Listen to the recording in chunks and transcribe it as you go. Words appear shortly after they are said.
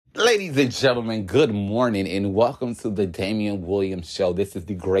Ladies and gentlemen, good morning and welcome to the Damion Williams Show. This is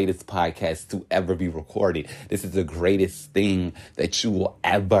the greatest podcast to ever be recorded. This is the greatest thing that you will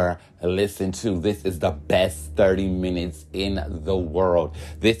ever listen to. This is the best 30 minutes in the world.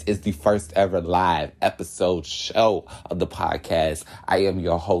 This is the first ever live episode show of the podcast. I am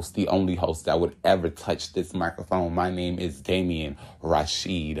your host, the only host that would ever touch this microphone. My name is Damion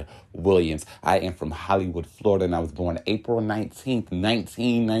Rashid Williams. I am from Hollywood, Florida, and I was born April 19th,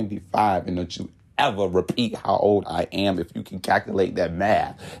 1995. And don't you ever repeat how old I am if you can calculate that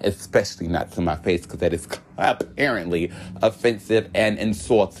math, especially not to my face, because that is apparently offensive and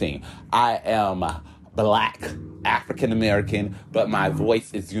insulting. I am Black, African American, but my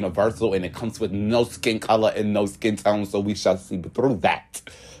voice is universal and it comes with no skin color and no skin tone, so we shall see through that.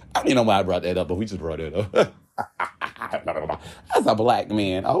 I don't even know why I brought that up, but we just brought it up. As a black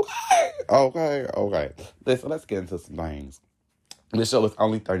man, okay. Listen, let's get into some things. This show is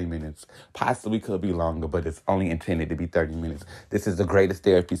only 30 minutes. Possibly could be longer, but it's only intended to be 30 minutes. This is the greatest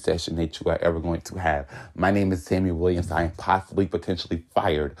therapy session that you are ever going to have. My name is Samuel Williams. I am potentially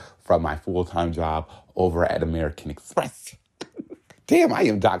fired from my full-time job over at American Express. Damn, I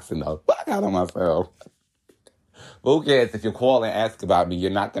am doxing the fuck out of myself. Who cares? If you call and ask about me,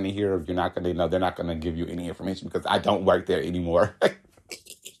 you're not going to hear, you're not going to know, they're not going to give you any information because I don't work there anymore.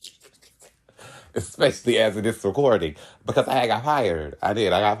 Especially as it is recording. Because I got fired. I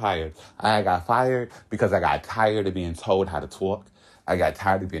got fired. I got fired because I got tired of being told how to talk. I got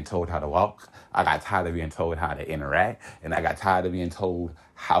tired of being told how to walk. I got tired of being told how to interact. And I got tired of being told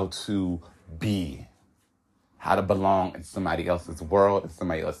how to be. How to belong in somebody else's world, in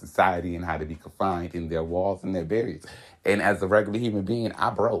somebody else's society, and how to be confined in their walls and their barriers. And as a regular human being, I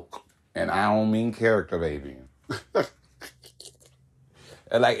broke. And I don't mean character, baby.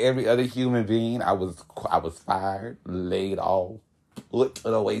 And like every other human being, I was fired, laid off, put to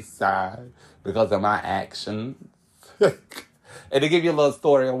the wayside because of my actions. And to give you a little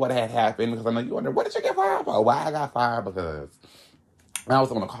story of what had happened, because I know you wonder, what did you get fired for? Why I got fired? Because I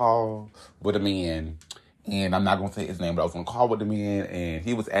was on a call with a man, and I'm not going to say his name, but I was on a call with a man, and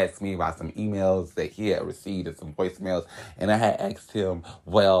he was asking me about some emails that he had received and some voicemails, and I had asked him,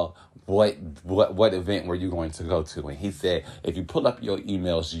 well, what event were you going to go to? And he said, if you pull up your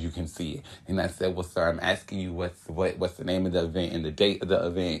emails, you can see it. And I said, well, sir, I'm asking you what's the name of the event and the date of the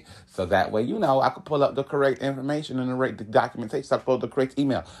event, so that way, I could pull up the correct information and the documentation, so I could pull up the correct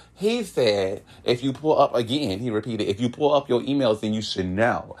email. He said, if you pull up, again, he repeated, if you pull up your emails, then you should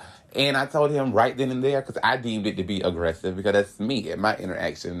know. And I told him right then and there, because I deemed it to be aggressive, because that's me and my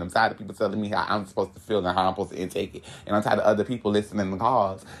interaction. And I'm tired of people telling me how I'm supposed to feel and how I'm supposed to intake it. And I'm tired of other people listening to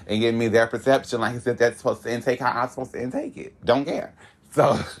calls and giving me their perception like as if that's supposed to intake how I'm supposed to intake it. Don't care.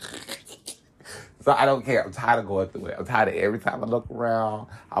 So I don't care. I'm tired of going through it. I'm tired of every time I look around,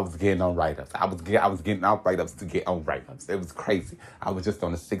 I was getting on write-ups. I was getting out write-ups to get on write-ups. It was crazy. I was just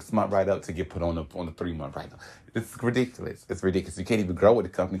on a 6-month write-up to get put on a 3-month write-up. It's ridiculous. It's ridiculous. You can't even grow with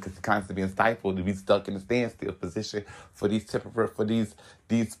the company because you're constantly being stifled to be stuck in a standstill position for these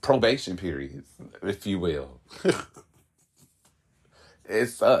probation periods, if you will. It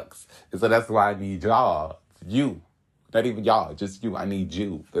sucks. And so that's why I need y'all. You. Not even y'all, just you. I need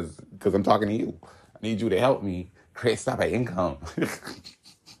you because I'm talking to you. I need you to help me create some income.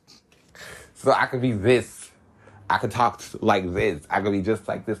 So I could be this. I could talk like this. I could be just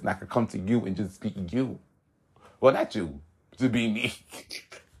like this, and I could come to you and just speak you. Well, not you. To be me.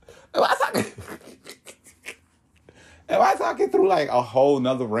 Am I talking through like a whole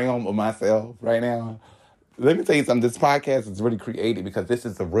nother realm of myself right now? Let me tell you something. This podcast is really created because this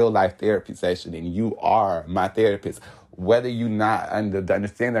is a real life therapy session and you are my therapist. Whether you not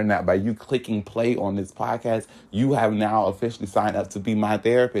understand or not, by you clicking play on this podcast, you have now officially signed up to be my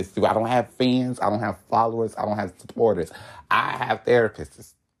therapist. I don't have fans. I don't have followers. I don't have supporters. I have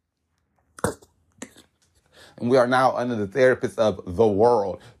therapists. And we are now under the therapist of the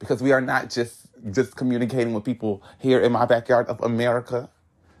world because we are not just communicating with people here in my backyard of America.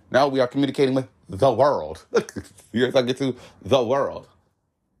 No, we are communicating with the world. You're talking to the world.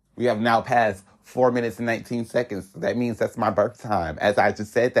 We have now passed 4 minutes and 19 seconds. That means that's my birth time. As I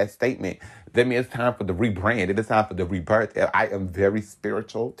just said that statement, that means it's time for the rebrand. It is time for the rebirth. I am very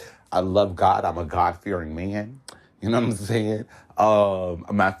spiritual. I love God. I'm a God-fearing man. You know what I'm saying?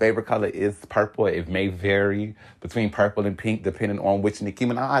 My favorite color is purple. It may vary between purple and pink depending on which Nicki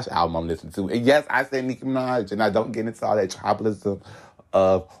Minaj album I'm listening to. And yes, I say Nicki Minaj, and I don't get into all that tribalism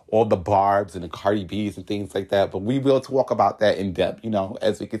of all the Barbs and the Cardi B's and things like that. But we will talk about that in depth,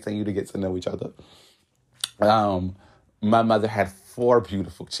 as we continue to get to know each other. My mother had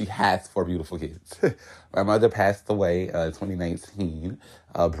She has four beautiful kids. My mother passed away 2019,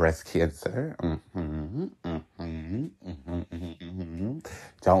 breast cancer.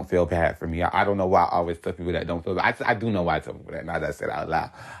 Don't feel bad for me. I don't know why I always tell people that don't feel bad. I do know why I tell people that. Now that I said it out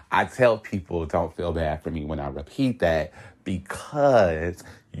loud, I tell people don't feel bad for me when I repeat that, because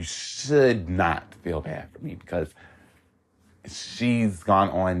you should not feel bad for me, because she's gone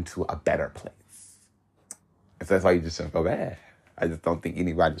on to a better place. And so that's why you just shouldn't feel bad. I just don't think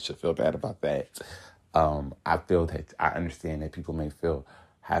anybody should feel bad about that. I feel that I understand that people may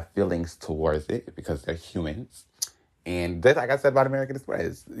have feelings towards it because they're humans. And that's like I said about American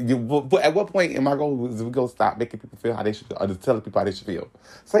Express. But at what point am I going to stop making people feel how they should feel, or just telling people how they should feel?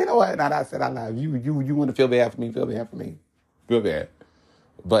 So you know what? Now that I said out loud, you want to feel bad for me? Feel bad for me. Feel bad.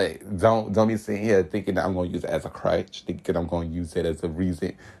 But don't be sitting here thinking that I'm going to use it as a crutch, thinking I'm going to use it as a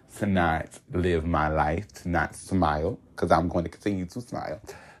reason to not live my life, to not smile, because I'm going to continue to smile.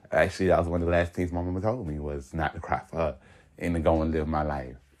 Actually, that was one of the last things my mama told me, was not to cry for her and to go and live my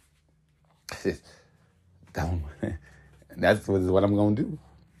life. Don't. That's what I'm going to do.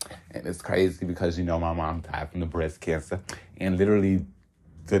 And it's crazy because, my mom died from the breast cancer. And literally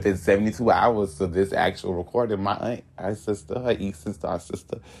within 72 hours of this actual recording, my aunt, our sister, our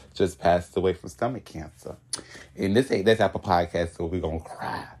sister, just passed away from stomach cancer. And this ain't that type of podcast, so we're going to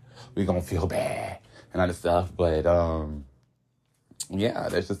cry. We're going to feel bad and other stuff. But, yeah,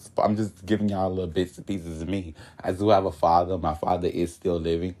 I'm just giving y'all little bits and pieces of me. I do have a father. My father is still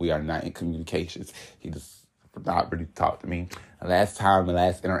living. We are not in communications. He just not really talked to me. The last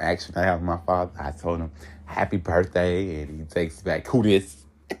interaction I had with my father, I told him happy birthday, and he takes back, who this?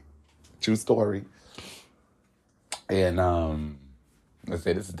 True story. And I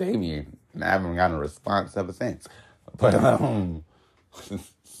said, this is Damion. And I haven't gotten a response ever since. But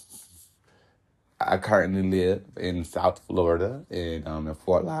I currently live in South Florida, in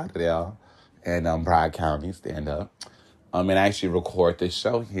Fort Lauderdale, and Broward County, stand up. And I actually record this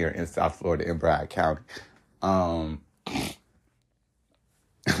show here in South Florida in Broward County.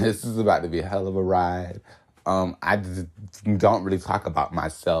 This is about to be a hell of a ride. I don't really talk about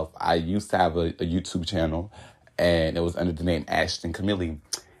myself. I used to have a YouTube channel, and it was under the name Ashton Camille,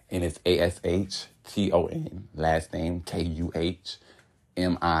 and it's ASHTON, last name KUHMILLIE,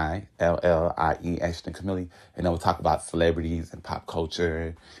 Ashton Camille, and I would talk about celebrities and pop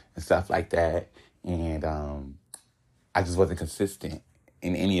culture and stuff like that, and I just wasn't consistent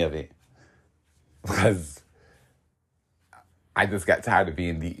in any of it, because I just got tired of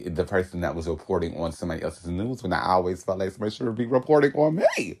being the person that was reporting on somebody else's news, when I always felt like somebody should be reporting on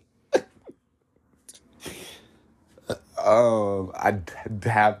me. I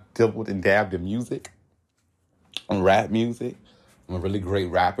have dabbled and dabbed in music, on rap music. I'm a really great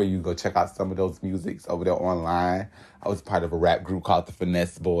rapper. You go check out some of those musics over there online. I was part of a rap group called the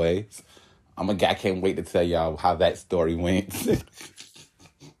Finesse Boys. I can't wait to tell y'all how that story went.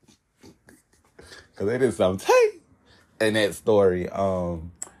 Because it is something tight in that story.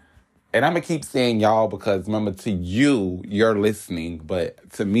 And I'm going to keep saying y'all, because remember, to you, you're listening.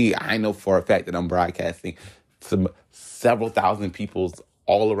 But to me, I know for a fact that I'm broadcasting to several thousand people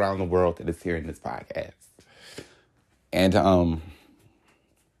all around the world that is hearing this podcast. And,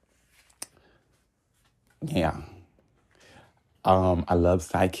 yeah. I love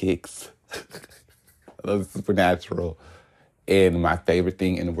sidekicks. I love supernatural. And my favorite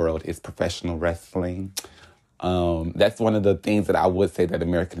thing in the world is professional wrestling. That's one of the things that I would say that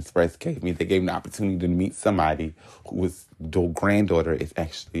American Express gave me. They gave me the opportunity to meet somebody the granddaughter is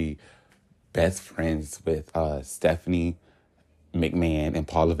actually best friends with Stephanie McMahon and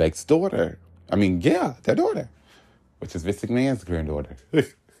Paul Levesque's daughter. Their daughter, which is Vince McMahon's granddaughter.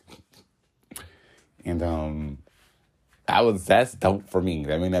 And that's dope for me.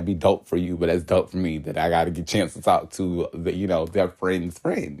 That may not be dope for you, but that's dope for me that I got to get a chance to talk to their friend's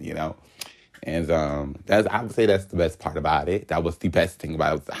friend, And I would say that's the best part about it. That was the best thing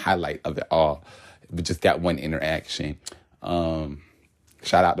about it. It was the highlight of it all. But just that one interaction.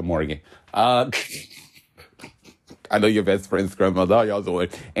 Shout out to Morgan. I know your best friend's grandmother. How y'all doing?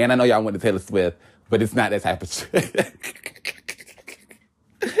 And I know y'all went to Taylor Swift, but it's not that type of shit.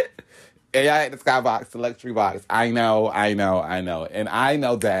 And y'all had the skybox, the luxury box. I know. And I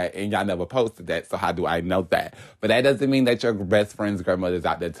know that, and y'all never posted that, so how do I know that? But that doesn't mean that your best friend's grandmother's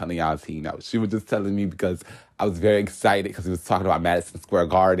out there telling y'all tea. No, she was just telling me because I was very excited because he was talking about Madison Square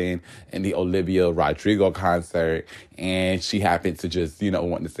Garden and the Olivia Rodrigo concert. And she happened to just,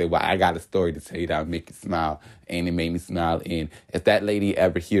 want to say, well, I got a story to tell you that'll make you smile. And it made me smile. And if that lady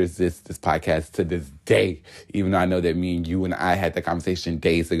ever hears this podcast to this day, even though I know that me and you and I had that conversation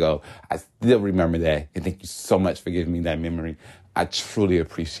days ago, I still remember that. And thank you so much for giving me that memory. I truly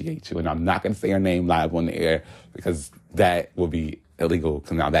appreciate you. And I'm not going to say her name live on the air because that will be illegal.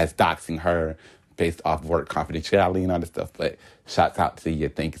 Because now that's doxing her based off work confidentiality and all this stuff. But shouts out to you.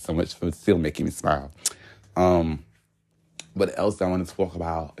 Thank you so much for still making me smile. What else I want to talk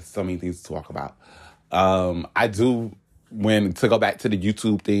about? There's so many things to talk about. I do, to go back to the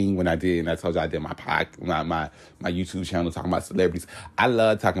YouTube thing, when I did, and I told you I did my YouTube channel talking about celebrities. I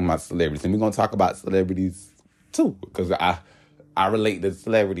love talking about celebrities. And we're going to talk about celebrities too. Because I relate to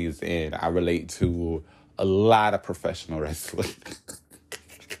celebrities and I relate to a lot of professional wrestlers.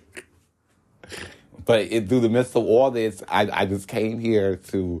 But through the midst of all this, I just came here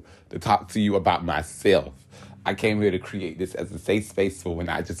to talk to you about myself. I came here to create this as a safe space for when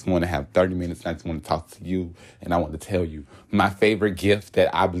I just want to have 30 minutes and I just want to talk to you and I want to tell you. My favorite gift that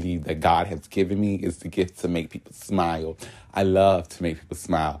I believe that God has given me is the gift to make people smile. I love to make people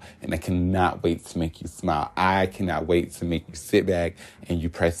smile and I cannot wait to make you smile. I cannot wait to make you sit back and you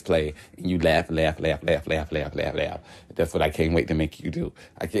press play and you laugh. That's what I can't wait to make you do.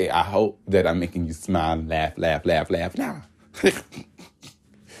 I hope that I'm making you smile and laugh now.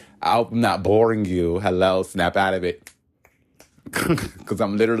 I hope I'm not boring you. Hello, snap out of it. Because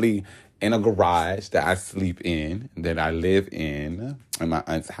I'm literally in a garage that I sleep in, that I live in my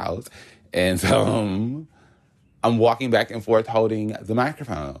aunt's house. And I'm walking back and forth holding the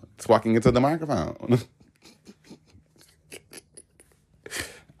microphone. It's walking into the microphone.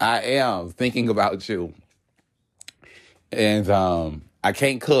 I am thinking about you. And I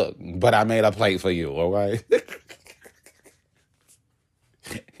can't cook, but I made a plate for you, all right?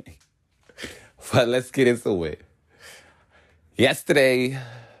 But let's get into it. Yesterday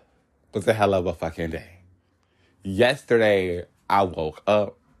was a hell of a fucking day. Yesterday, I woke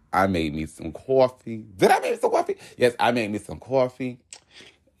up. I made me some coffee. Did I make some coffee? Yes, I made me some coffee.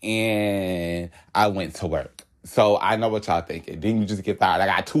 And I went to work. So I know what y'all thinking. Didn't you just get fired? I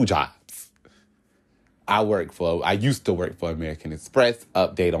got 2 jobs. I used to work for American Express.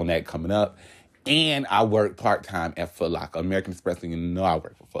 Update on that coming up. And I work part-time at Foot Locker. American Express, and you know I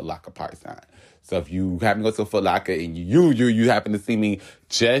work for Foot Locker part-time. So if you happen to go to a Foot Locker and you happen to see me,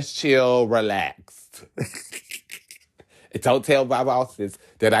 just chill, relax. And don't tell my bosses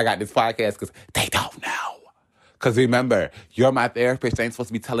that I got this podcast because they don't know. Because remember, you're my therapist. I ain't supposed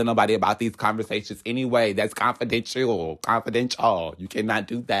to be telling nobody about these conversations anyway. That's confidential. Confidential. You cannot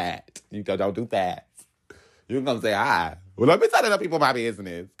do that. You don't do that. You're going to say, well, let me tell the people my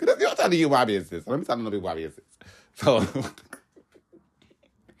business. Because if you're telling you my business, let me tell the people my business. So,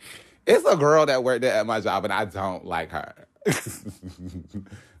 it's a girl that worked there at my job, and I don't like her.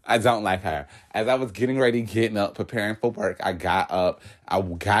 I don't like her. As I was getting up, preparing for work, I got up. I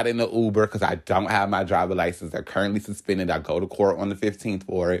got in the Uber because I don't have my driver license. They're currently suspended. I go to court on the 15th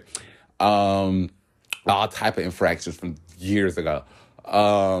for it. All type of infractions from years ago.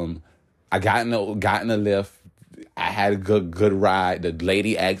 I got in the lift. I had a good ride. The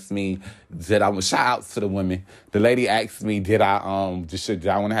lady asked me, shout out to the women. The lady asked me, did I want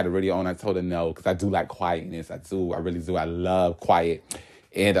to have the radio on? I told her no, because I do like quietness. I really do. I love quiet.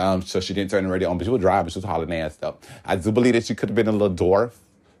 And so she didn't turn the radio on, but she was driving. She was hollering ass stuff. I do believe that she could have been a little dwarf,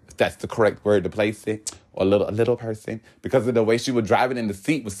 if that's the correct word to place it, or a little person, because of the way she was driving in the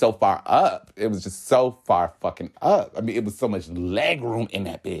seat was so far up. It was just so far fucking up. I mean, it was so much leg room in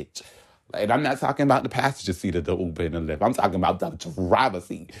that bitch. And I'm not talking about the passenger seat of the Uber and the Lyft. I'm talking about the driver's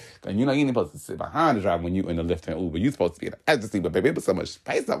seat. Because, you ain't supposed to sit behind the driver when you in the Lyft and Uber. You're supposed to be in the passenger seat. But, baby, it was so much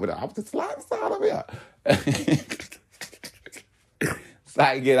space over there. I was just sliding over here. So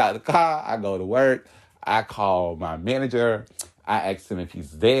I get out of the car. I go to work. I call my manager. I asked him if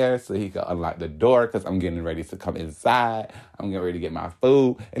he's there so he could unlock the door because I'm getting ready to come inside. I'm getting ready to get my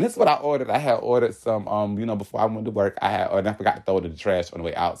food. And this is what I ordered. I had ordered some, before I went to work, and I forgot to throw it in the trash on the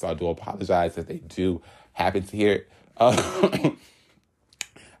way out. So I do apologize if they do happen to hear it.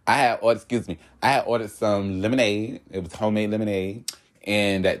 I had ordered some lemonade. It was homemade lemonade.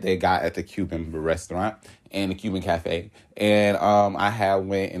 And that they got at the Cuban restaurant and the Cuban cafe. And I had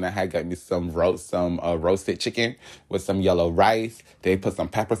got me some roasted chicken with some yellow rice. They put some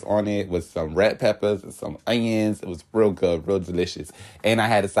peppers on it with some red peppers and some onions. It was real good, real delicious. And I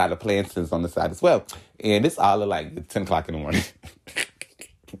had a side of plantains on the side as well. And it's all at like 10 o'clock in the morning.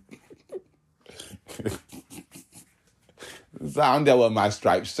 So I'm there with my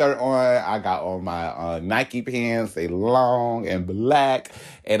striped shirt on. I got on my Nike pants, they long and black.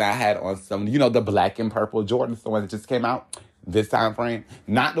 And I had on some, the black and purple Jordans, the one that just came out this time frame.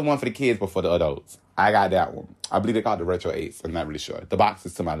 Not the one for the kids, but for the adults. I got that one. I believe they call it the Retro 8s. I'm not really sure. The box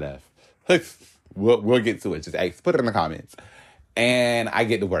is to my left. We'll get to it. Just ask, put it in the comments. And I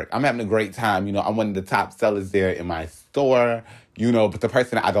get to work. I'm having a great time. I'm one of the top sellers there in my store. But the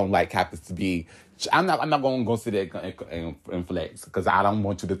person I don't like happens to be. I'm not going to go sit there and flex because I don't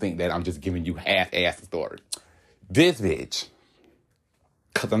want you to think that I'm just giving you half-ass story. This bitch,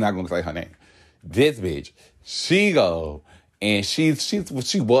 because I'm not going to say her name. This bitch, she go and she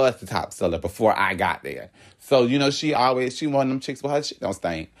was the top seller before I got there. So she one of them chicks with her shit don't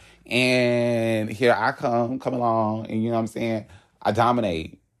stink. And here I come along, and you know what I'm saying? I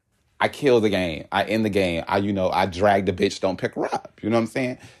dominate. I kill the game. I end the game. I drag the bitch, don't pick her up. You know what I'm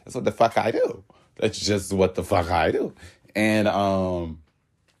saying? That's what the fuck I do. That's just what the fuck I do. And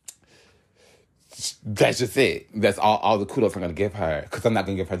that's just it. That's all the kudos I'm going to give her, because I'm not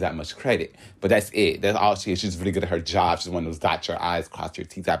going to give her that much credit. But that's it. That's all she is. She's really good at her job. She's one of those dot your I's, cross your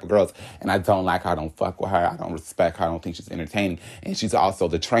T type of girls. And I don't like her. I don't fuck with her. I don't respect her. I don't think she's entertaining. And she's also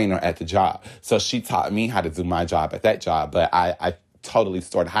the trainer at the job. So she taught me how to do my job at that job. But I totally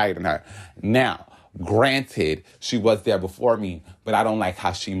started higher than her. Now, granted, she was there before me, but I don't like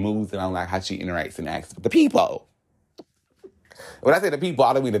how she moves, and I don't like how she interacts and acts with the people. When I say the people,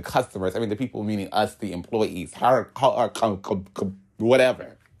 I don't mean the customers. I mean the people, meaning us, the employees, whatever, co-workers,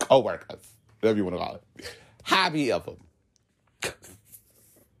 whatever you want to call it. Hobby of them.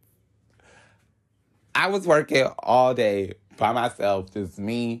 I was working all day by myself, just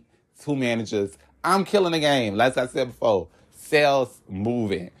me, 2 managers. I'm killing the game. Like I said before, sales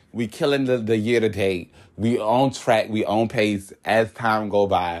moving. We killing the year to date. We on track. We on pace as time go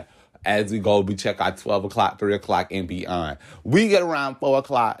by. As we go, we check out 12 o'clock, 3 o'clock, and beyond. We get around 4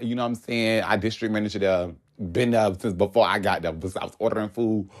 o'clock, you know what I'm saying? Our district manager there, been there since before I got there. I was ordering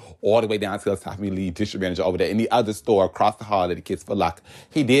food all the way down to South Lee, district manager over there. In the other store across the hall at the Kids for Luck.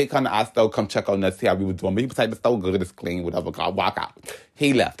 He did come to our store, come check on us, see how we were doing. But he was like, the store good, it's clean, whatever, I'll walk out.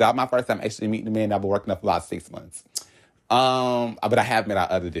 He left. That was my first time actually meeting the man. I've been working there for about 6 months. But I have met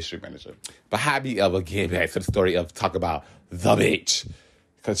our other district manager. But hobby of, again, back to the story of talk about the bitch.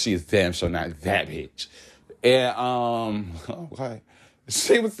 Because she is damn sure not that bitch. And, okay.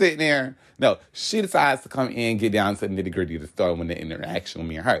 She was sitting there. No, she decides to come in, get down to the nitty-gritty of the story when the interaction with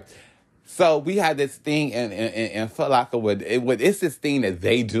me and her. So we had this thing in Foot Locker it's this thing that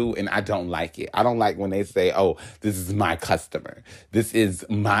they do, and I don't like it. I don't like when they say, oh, this is my customer. This is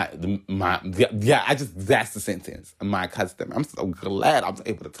that's the sentence, my customer. I'm so glad I was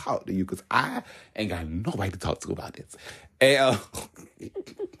able to talk to you, because I ain't got nobody to talk to about this. And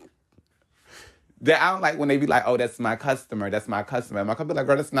I don't like when they be like, oh, that's my customer. That's my customer. My company like,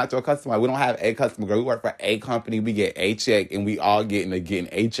 girl, that's not your customer. We don't have a customer, girl. We work for a company. We get a check, and we all getting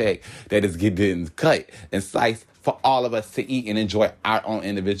a check that is getting cut and sliced for all of us to eat and enjoy our own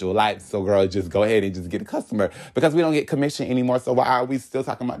individual lives. So, girl, just go ahead and just get a customer, because we don't get commission anymore. So why are we still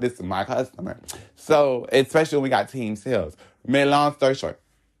talking about this is my customer? So, especially when we got team sales. Man, long story short,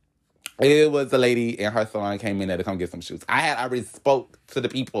 it was a lady in her salon came in there to come get some shoes. I had already spoke to the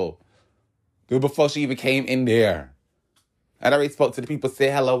people before she even came in there. I already spoke to the people,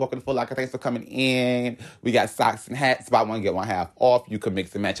 said hello, welcome to Foot Locker, thanks for coming in. We got socks and hats, buy one, get one half off. You can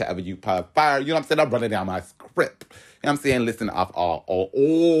mix and match however you prefer. You know what I'm saying? I'm running down my script. You know what I'm saying? Listen off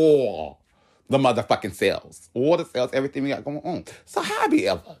all the motherfucking sales. All the sales, everything we got going on. So hobby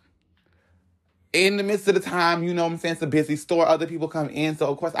ever. In the midst of the time, you know what I'm saying, it's a busy store. Other people come in. So,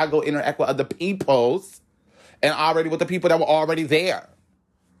 of course, I go interact with other peoples and already with the people that were already there.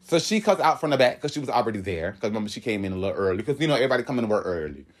 So she comes out from the back because she was already there. Because remember, she came in a little early. Because, everybody come in to work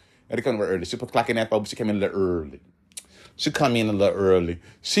early. Everybody come to work early. She put clock in that phone, but she came in a little early. She come in a little early.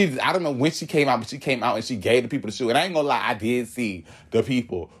 I don't know when she came out, but she came out and she gave the people the shoe. And I ain't going to lie, I did see the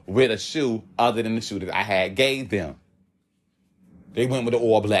people with a shoe other than the shoe that I had gave them. They went with the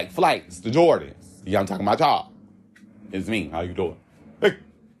all black flights, the Jordans. Yeah, I'm talking about y'all. It's me. How you doing? Hey.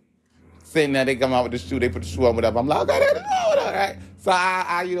 Sitting there, they come out with the shoe. They put the shoe on, whatever. I'm like, okay, all right. So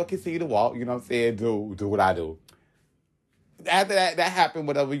I continue to walk. You know what I'm saying? Do what I do. After that happened,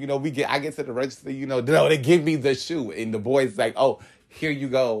 whatever. I get to the register. They give me the shoe, and the boy's like, oh, here you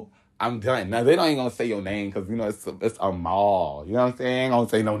go. I'm done. Now, they don't even gonna say your name because, it's a mall. You know what I'm saying? Ain't gonna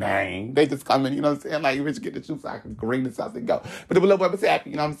say no name. They just come in, you know what I'm saying? Like, you get the shoe so I can ring this out and go. But the little boy was happy,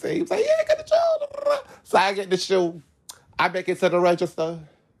 you know what I'm saying? He was like, yeah, get the shoe. So I get the shoe. I make it to the register.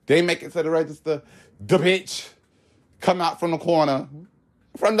 They make it to the register. The bitch come out from the corner,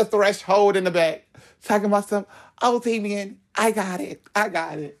 from the threshold in the back, talking about some, oh, Damion, I got it. I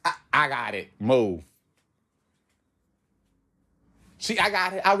got it. Move. I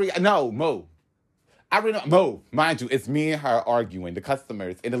got it. No, move. I really don't, move. Mind you, it's me and her arguing, the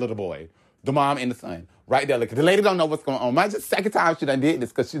customers and the little boy, the mom and the son, right there. Look, the lady don't know what's going on. Mind you, second time she done did this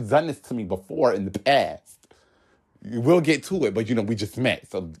because she's done this to me before in the past. We'll get to it, but we just met,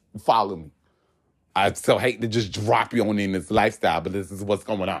 so follow me. I so hate to just drop you on in this lifestyle, but this is what's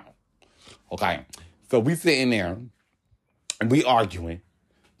going on. Okay, so we sitting there and we arguing,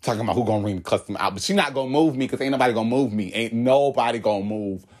 talking about who gonna ring the customer out, but she not gonna move me because ain't nobody gonna move me. Ain't nobody gonna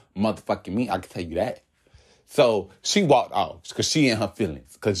move motherfucking me. I can tell you that. So she walked off because she in her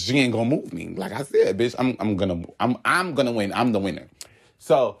feelings because she ain't gonna move me. Like I said, bitch, I'm gonna win. I'm the winner.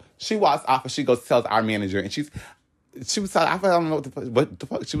 So she walks off and she goes tells our manager and she was telling, I don't know what the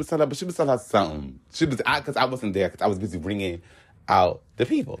fuck she was telling her, but she was telling her something. Because I wasn't there because I was busy ringing out the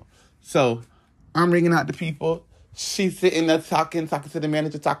people. So I'm ringing out the people. She's sitting there talking to the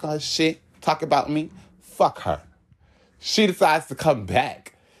manager, talking her shit, talking about me. Fuck her. She decides to come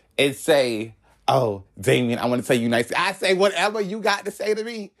back and say, oh, Damion, I want to tell you nice. I say, whatever you got to say to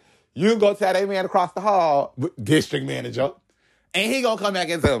me, you go tell that man across the hall, district manager, and he gonna come back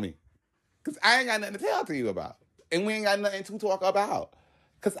and tell me. Because I ain't got nothing to tell to you about. And we ain't got nothing to talk about.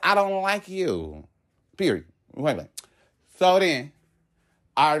 Because I don't like you. Period. Wait a minute. So then,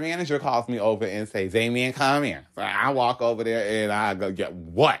 our manager calls me over and says, Damion, come here. So I walk over there and I go, get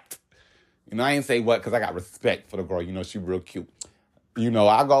what? I ain't say what because I got respect for the girl. She real cute. I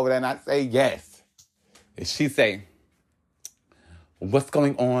go over there and I say, yes. And she say, what's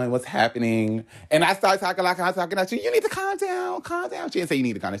going on? What's happening? And I start talking like I'm talking at you. You need to calm down, calm down. She didn't say you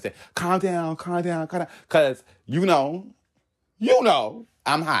need to calm down. She said, calm down, calm down, calm down. Because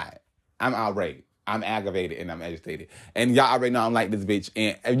I'm hot. I'm outraged. I'm aggravated and I'm agitated. And y'all already know I'm like this bitch.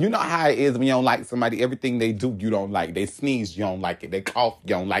 And you know how it is when you don't like somebody. Everything they do, you don't like. They sneeze, you don't like it. They cough, you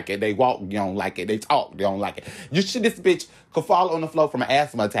don't like it. They walk, you don't like it. They talk, you don't like it. This bitch could fall on the floor from an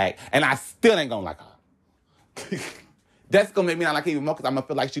asthma attack and I still ain't gonna like her. That's gonna make me not like her even more because I'm gonna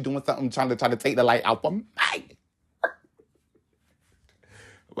feel like she's doing something trying to take the light out for me.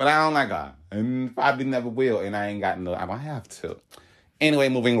 But I don't like her. And probably never will. And I don't have to. Anyway,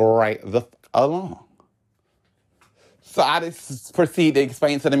 moving right the along. So I just proceed to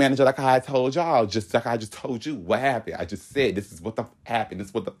explain to the manager like I told y'all, just like I just told you what happened. I just said this is what the happened. This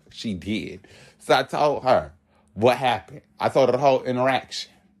is what she did. So I told her what happened. I told her the whole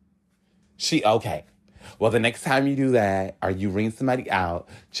interaction. She, okay. Well, the next time you do that or you ring somebody out,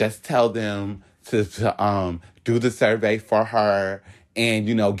 just tell them to do the survey for her and,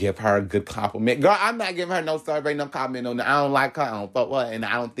 give her a good compliment. Girl, I'm not giving her no survey, no comment. No, I don't like her. I don't fuck with her. And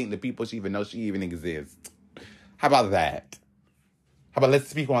I don't think the people she even knows she even exists. How about that? How about let's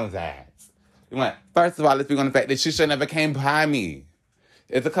speak on that? First of all, let's speak on the fact that she should never came by me.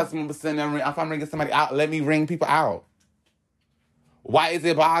 If the customer was sitting there, if I'm ringing somebody out, let me ring people out. Why is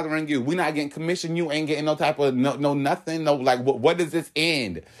it bothering you? We're not getting commission. You ain't getting no type of, no nothing. No, like, what does this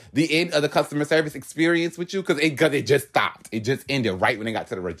end? The end of the customer service experience with you? Because it just stopped. It just ended right when they got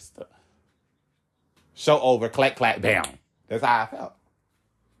to the register. Show over, clack, clack, bam. That's how I felt.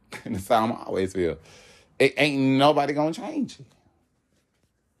 And that's how I always feel. It ain't nobody gonna change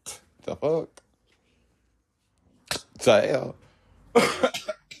it. The fuck? To hell.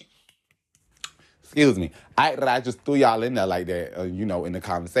 Excuse me. I just threw y'all in there like that, in the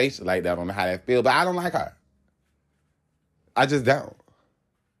conversation like that. I don't know how that feel, but I don't like her. I just don't.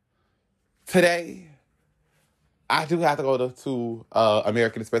 Today, I do have to go to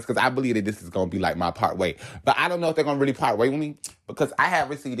American Express because I believe that this is going to be like my part way. But I don't know if they're going to really part way with me because I have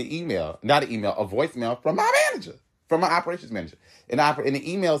received a voicemail from my manager, from my operations manager. And in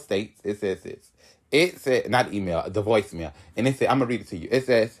the email states, it says this. It said, not email, the voicemail. And it said, I'm going to read it to you. It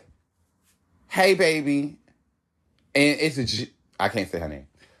says, hey, baby. And I can't say her name.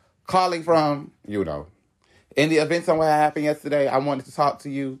 Calling from, in the event somewhere happened yesterday, I wanted to talk to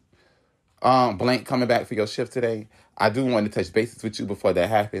you. Blank coming back for your shift today. I do want to touch bases with you before that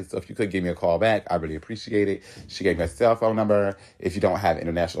happens. So if you could give me a call back, I really appreciate it. She gave me a cell phone number. If you don't have an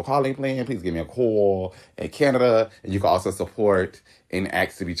international calling plan, please give me a call in Canada. And you can also support and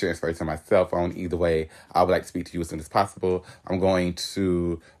ask to be transferred to my cell phone. Either way, I would like to speak to you as soon as possible. I'm going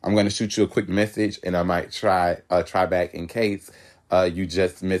to shoot you a quick message and I might try back in case you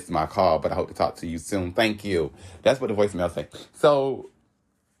just missed my call, but I hope to talk to you soon. Thank you. That's what the voicemail say. So,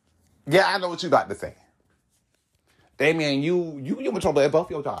 yeah, I know what you got to say. Damion, you in trouble at both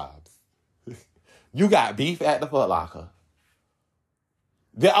your jobs. You got beef at the Foot Locker.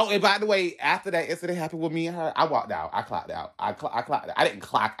 And by the way, after that incident happened with me and her, I walked out. I clocked out. I clocked out. I didn't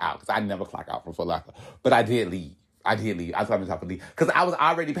clock out because I never clock out from Foot Locker. But I did leave. I did leave. I told myself to leave because I was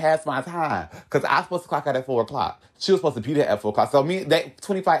already past my time. Because I was supposed to clock out at 4 o'clock. She was supposed to be there at 4 o'clock. So me, that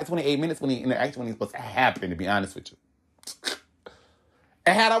 25, 28 minutes when the interaction wasn't supposed to happen, to be honest with you.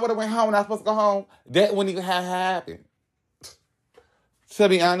 And had I would have went home and I was supposed to go home, that wouldn't even have happened. To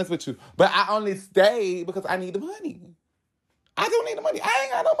be honest with you. But I only stayed because I need the money. I don't need the money. I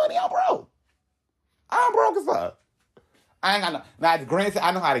ain't got no money. I'm broke. I'm broke as fuck. I ain't got no... Now, granted,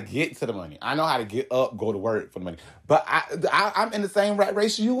 I know how to get to the money. I know how to get up, go to work for the money. But I'm in the same rat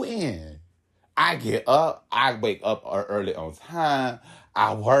race you in. I get up. I wake up early on time.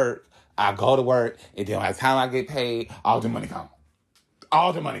 I work. I go to work. And then by the time I get paid, all the money gone.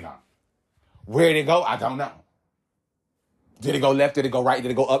 All the money gone. Where did it go? I don't know. Did it go left? Did it go right?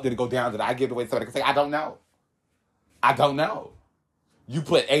 Did it go up? Did it go down? Did I give it away so I can say, I don't know. I don't know. You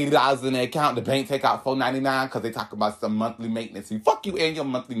put $80 in the account, the bank take out $4.99 because they talk about some monthly maintenance fee. Fuck you and your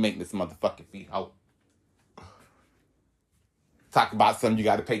monthly maintenance motherfucking fee, ho. Talk about something you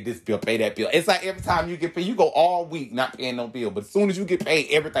got to pay this bill, pay that bill. It's like every time you get paid, you go all week not paying no bill. But as soon as you get paid,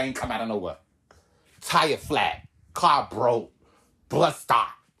 everything come out of nowhere. Tire flat, car broke, bus stop,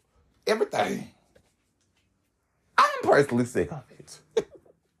 everything. I'm personally sick of it.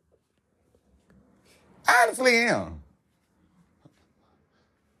 I honestly am.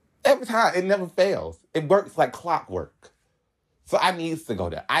 Every time, it never fails. It works like clockwork. So I need to go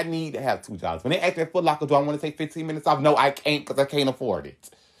there. I need to have 2 jobs. When they ask me at Foot Locker, do I want to take 15 minutes off? No, I can't because I can't afford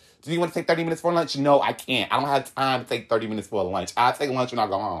it. Do you want to take 30 minutes for lunch? No, I can't. I don't have time to take 30 minutes for lunch. I'll take lunch when I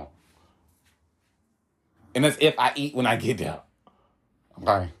go home. And that's if I eat when I get there.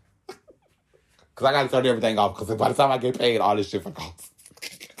 Okay? Because I got to start everything off because by the time I get paid, all this shit for costs.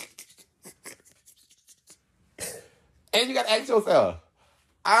 And you got to ask yourself,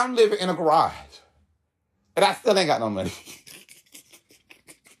 I'm living in a garage, and I still ain't got no money.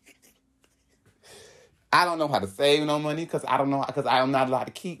 I don't know how to save no money because I am not allowed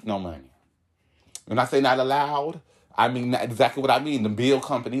to keep no money. When I say not allowed, I mean exactly what I mean. The bill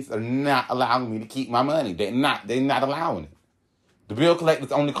companies are not allowing me to keep my money. They're not allowing it. The bill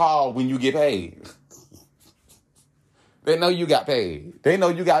collectors only call when you get paid. They know you got paid. They know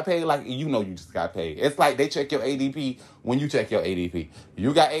you got paid like you know you just got paid. It's like they check your ADP when you check your ADP.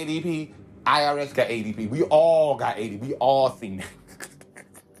 You got ADP, IRS got ADP. We all got ADP. We all seen that.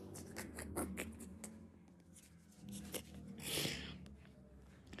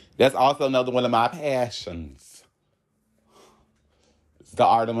 That's also another one of my passions. It's the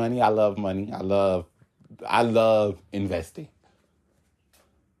art of money. I love money. I love investing.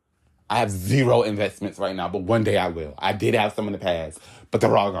 I have 0 investments right now, but one day I will. I did have some in the past, but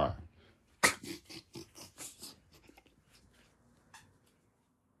they're all gone.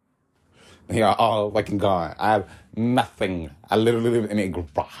 They are all fucking gone. I have nothing. I literally live in a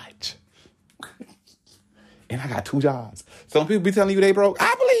garage. And I got 2 jobs. Some people be telling you they broke.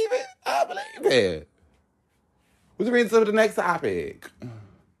 I believe it. I believe it. What's the reason for the next topic?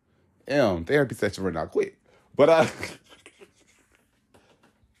 Therapy session right now, quick. But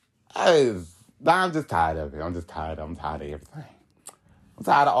I'm just tired of it. I'm tired of everything. I'm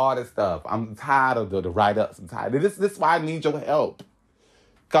tired of all this stuff. I'm tired of the write-ups. I'm tired. This is why I need your help.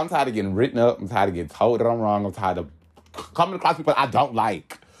 I'm tired of getting written up. I'm tired of getting told that I'm wrong. I'm tired of coming across people I don't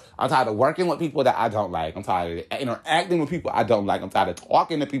like. I'm tired of working with people that I don't like. I'm tired of interacting with people I don't like. I'm tired of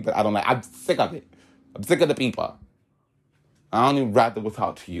talking to people I don't like. I'm sick of it. I'm sick of the people. I don't even rather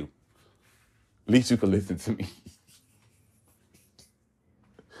talk to you. At least you can listen to me.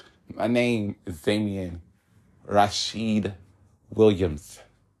 My name is Damion Rashid Williams.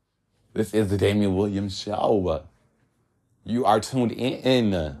 This is the Damion Williams Show. You are tuned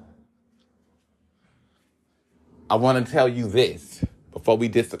in. I want to tell you this before we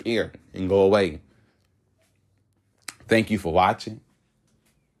disappear and go away. Thank you for watching.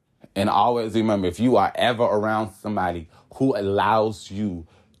 And always remember, if you are ever around somebody who allows you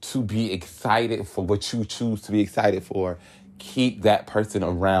to be excited for what you choose to be excited for, keep that person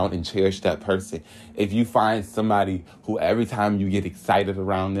around and cherish that person. If you find somebody who every time you get excited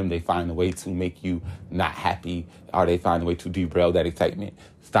around them, they find a way to make you not happy, or they find a way to derail that excitement,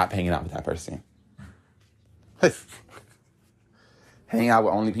 stop hanging out with that person. Hang out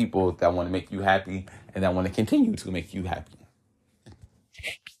with only people that want to make you happy and that want to continue to make you happy.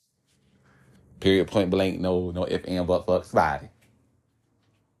 Period, point blank, no if, and, but, fucks, bye.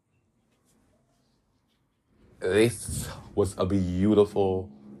 This was a beautiful,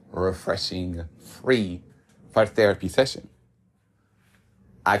 refreshing, free first therapy session.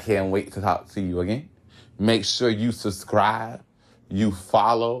 I can't wait to talk to you again. Make sure you subscribe. you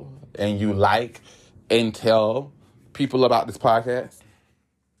follow and you like and tell people about this podcast?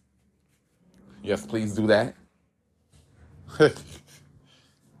 Yes, please do that.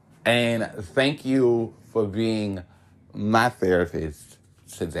 And thank you for being my therapist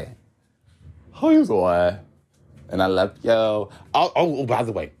today. How you doing? And I love you. Oh, by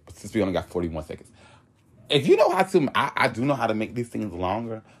the way, since we only got 41 seconds. If you know how to, I do know how to make these things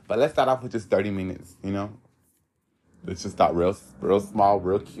longer, but let's start off with just 30 minutes, you know? Let's just start real small,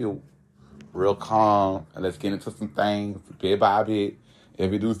 real cute, real calm, and let's get into some things bit by bit. If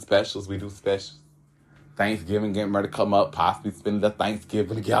we do specials, we do specials. Thanksgiving getting ready to come up, possibly spending the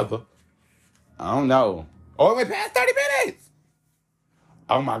Thanksgiving together. I don't know. Oh, we past 30 minutes.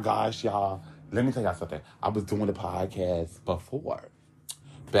 Oh my gosh, y'all. Let me tell y'all something. I was doing the podcast before,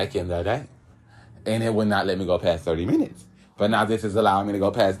 back in the day, and it would not let me go past 30 minutes. But now this is allowing me to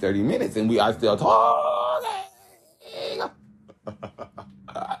go past 30 minutes, and we are still talking.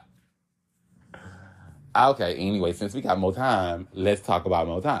 Okay, anyway, since we got more time, let's talk about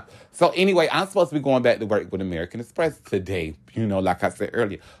more time. So anyway, I'm supposed to be going back to work with American Express today. You know, like I said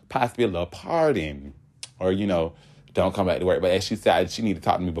earlier, possibly a little pardon. Or, you know, don't come back to work. But as she said, she needed to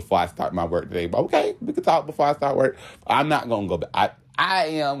talk to me before I start my work today. But okay, we can talk before I start work. I'm not going to go back. I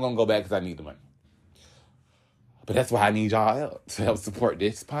am going to go back because I need the money. But that's why I need y'all help to help support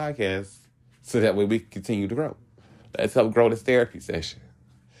this podcast so that way we can continue to grow. Let's help grow this therapy session.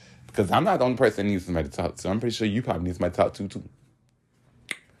 Because I'm not the only person that needs somebody to talk to. I'm pretty sure you probably need somebody to talk to, too.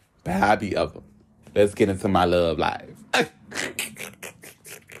 Baby of them. Let's get into my love life.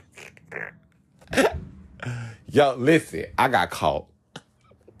 Yo, listen. I got caught.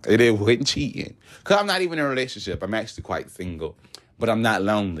 And it wasn't cheating. Because I'm not even in a relationship. I'm actually quite single. But I'm not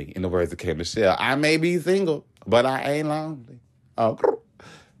lonely, in the words of K. Michelle. I may be single, but I ain't lonely. Oh,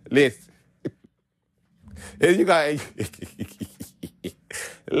 listen. If you got...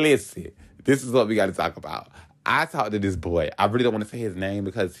 Listen, this is what we got to talk about. I talked to this boy. I really don't want to say his name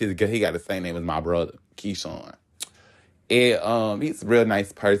because he got the same name as my brother, Keyshawn. And he's a real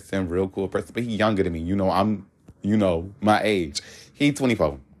nice person, real cool person, but he's younger than me. You know, I'm, my age. He's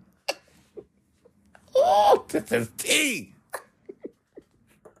 24. Oh, this is tea.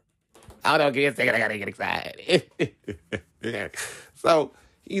 I don't get excited. I gotta get excited. So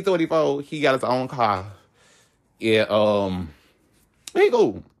he's 24. He got his own car. Yeah, he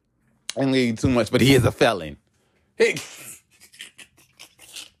go. I ain't leave too much, but he is a felon. He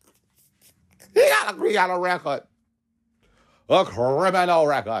got a record. A criminal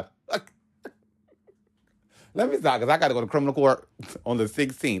record. Let me stop, because I got to go to criminal court on the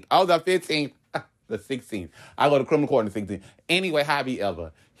 16th. Oh, the 15th. The 16th. I go to criminal court on the 16th. Anyway, hobby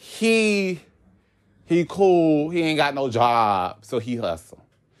ever. He cool. He ain't got no job, so he hustle.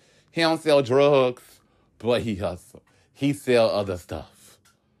 He don't sell drugs, but he hustle. He sell other stuff.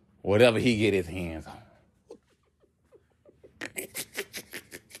 Whatever he get his hands on.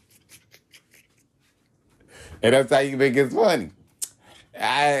 And that's how he make his money.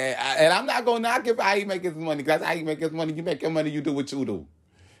 And I'm not going to knock him for how he make his money. Because that's how he make his money. You make your money, you do what you do.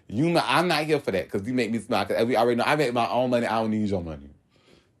 I'm not here for that because you make me smile. Because we already know I make my own money. I don't need your money.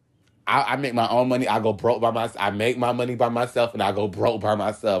 I make my own money. I go broke by myself. I make my money by myself and I go broke by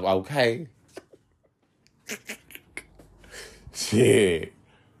myself. Okay? Shit.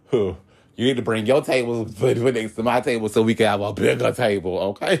 You need to bring your table put next to my table so we can have a bigger table,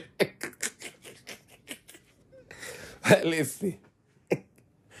 okay? Listen.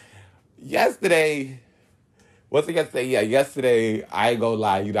 Yesterday, what's it yesterday? Yeah, yesterday, I ain't gonna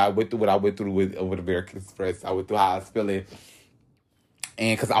lie. I went through what I went through with American Express. I went through how I was feeling.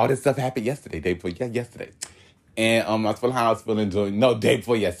 And because all this stuff happened yesterday. And I was feeling how I was feeling day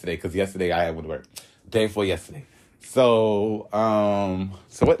before yesterday, because yesterday I had went to work. Day before yesterday. So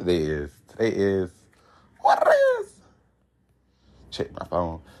what today is? What it is? Check my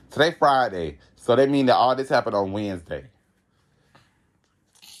phone. Today Friday. So that means that all this happened on Wednesday.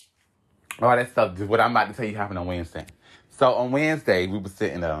 All that stuff, what I'm about to tell you happened on Wednesday. So on Wednesday, we were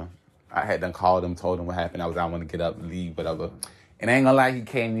sitting there. I had done called him, told him what happened. I want to get up, leave, whatever. And I ain't gonna lie, he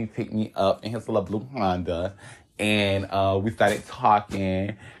came and he picked me up in his little blue Honda. And we started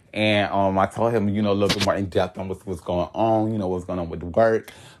talking. And I told him, a little bit more in depth on what's going on, what's going on with the work,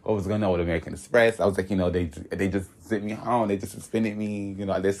 what was going on with American Express. I was like, they just sent me home. They just suspended me,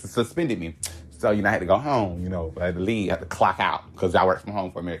 they suspended me. So, I had to go home, I had to leave, I had to clock out because I work from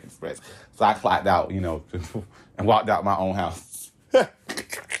home for American Express. So I clocked out, and walked out my own house. I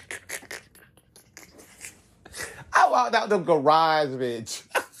walked out the garage, bitch.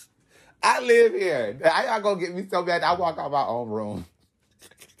 I live here. I gonna get me so bad, I walk out my own room.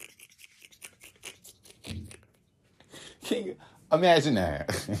 Imagine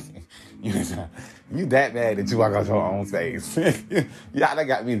that. you, you that mad that you walk out your own face. Y'all done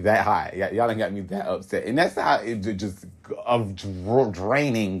got me that hot. Y'all done got me that upset. And that's how it just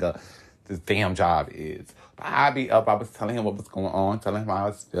draining this damn job is. I be up, I was telling him what was going on, telling him how I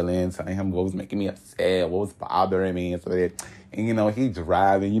was feeling, telling him what was making me upset, what was bothering me, and so that. And, he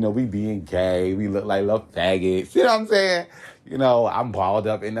driving, we being gay, we look like little faggots, you know what I'm saying? I'm balled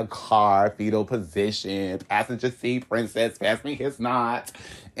up in the car, fetal position, passenger seat, princess, pass me his knot.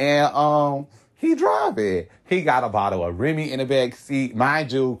 And, he driving. He got a bottle of Remy in the back seat.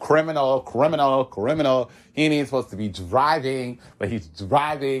 Mind you, criminal. He ain't even supposed to be driving, but he's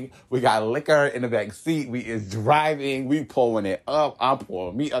driving. We got liquor in the back seat. We is driving. We pulling it up. I'm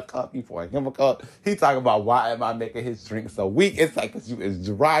pouring me a cup. He pouring him a cup. He talking about why am I making his drink so weak? It's like because you is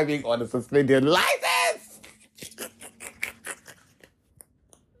driving on a suspended license.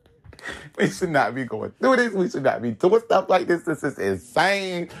 We should not be going through this. We should not be doing stuff like this. This is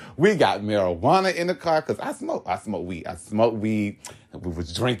insane. We got marijuana in the car because I smoke weed. We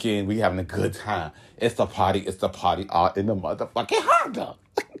was drinking. We having a good time. It's a party all in the motherfucking Honda.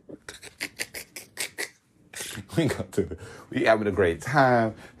 We having a great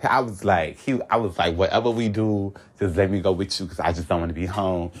time. I was like, whatever we do, just let me go with you because I just don't want to be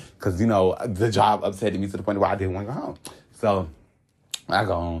home. Because, the job upset me to the point where I didn't want to go home. So I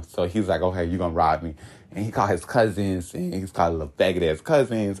go home. So he's like, okay, you gonna rob me. And he called his cousins, and he's called little faggot-ass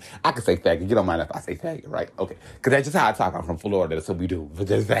cousins. I can say faggot. You don't mind if I say faggot, right? Okay. Because that's just how I talk. I'm from Florida. That's what we do. But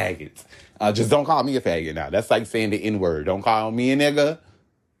just faggots. Just don't call me a faggot now. That's like saying the N-word. Don't call me a nigga.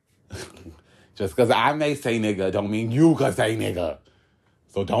 Just because I may say nigga don't mean you can say nigga.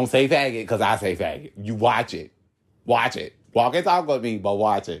 So don't say faggot because I say faggot. You watch it. Watch it. Walk and talk with me, but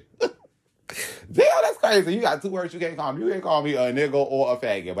watch it. Damn, that's crazy. You got two words you can't call me. You can't call me a nigga or a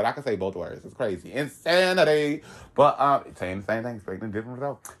faggot, but I can say both words. It's crazy. Insanity. But, saying the same thing, speaking a different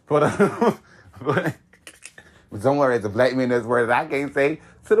result. But don't worry, it's a black man that's words I can't say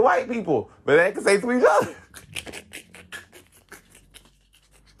to the white people, but they can say to each other.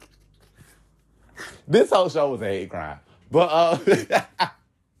 This whole show was a hate crime. But,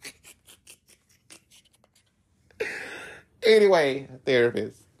 anyway,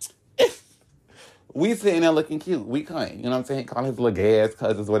 therapist. We sitting there looking cute. We can't, you know what I'm saying? Calling his little gas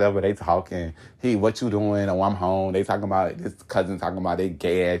cousins, whatever. They talking. Hey, what you doing? Oh, I'm home. They talking about this cousin talking about their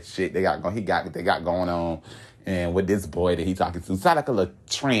gas shit. They got going on, and with this boy that he talking to, sound like a little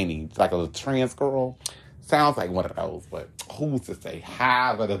tranny, it's like a little trans girl. Sounds like one of those, but who's to say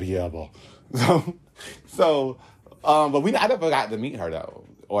how to be able? But I never got to meet her though,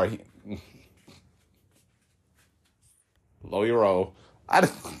 or low your roll.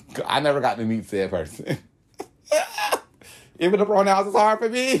 I never got to meet said person. Even the pronouns is hard for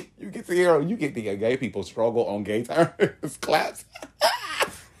me. You get to hear gay people struggle on gay terms. Claps.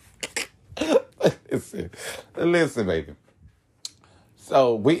 Listen, baby.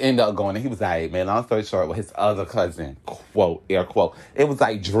 So we end up going, and he was like, man, long story short, with his other cousin, quote, air quote, it was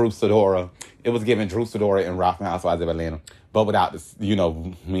like Drew Sidora. It was giving Drew Sidora and Ralph and Housewives of Atlanta. But without this, they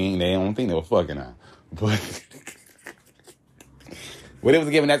don't think they were fucking now. But when it was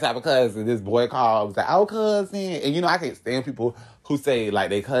giving that type of cousin, this boy called, was like, oh, cousin. And, I can't stand people who say, like,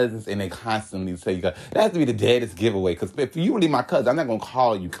 they cousins and they constantly say you cousin. That has to be the deadest giveaway. Because if you really my cousin, I'm not going to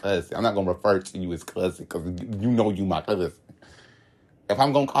call you cousin. I'm not going to refer to you as cousin because you my cousin. If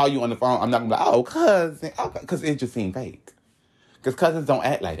I'm going to call you on the phone, I'm not going to be like, oh, cousin. Because it just seems fake. Because cousins don't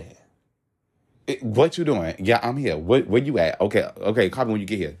act like that. What you doing? Yeah, I'm here. Where you at? Okay, call me when you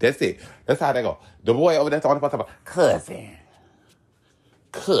get here. That's it. That's how they go. The boy over there on the phone talking about, cousin,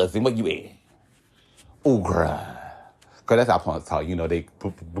 where you at? Ooh, girl. Because that's how punks talk. They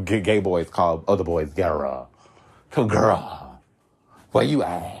gay boys call other boys girl. So, girl, where you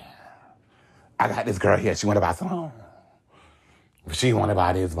at? I got this girl here. She want to buy some. She want to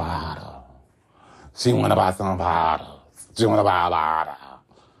buy this bottle. She want to buy some bottles. She want to buy a bottle.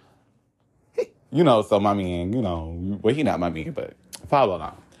 So my man, well, he not my man, but follow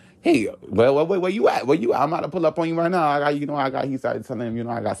along. Hey, well, where you at? I'm about to pull up on you right now. He started telling him,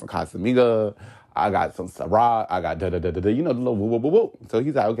 I got some Casamiga, I got some Ciroc, I got the little woo. So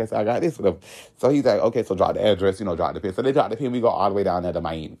he's like, okay, so I got this. So he's like, okay, so drop the address, drop the pin. So they drop the pin, we go all the way down there to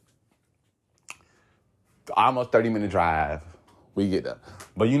Miami. Almost 30-minute drive, we get there.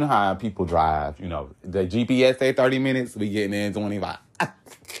 But you know how people drive, the GPS say 30 minutes, we getting in 25.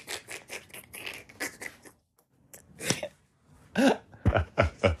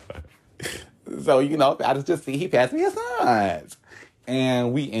 So, I just see he passed me a signs.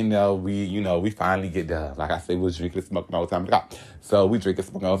 And we end up, we finally get there. Like I said, we was drinking, smoking all the time in the car. So we drinking,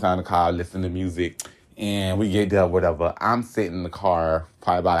 smoking all the time in the car, listening to music. And we get there, whatever. I'm sitting in the car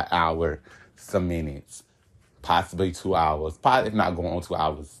probably about an hour, some minutes, possibly 2 hours, probably if not going on 2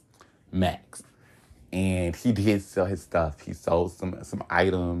 hours max. And he did sell his stuff. He sold some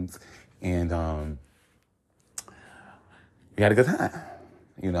items, and we had a good time.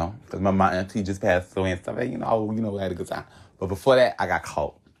 You know, because my auntie just passed away and stuff. And, we had a good time. But before that, I got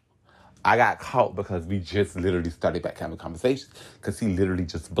caught. I got caught because we just literally started back having conversations because he literally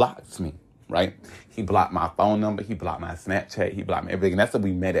just blocked me, right? He blocked my phone number. He blocked my Snapchat. He blocked me everything. And that's what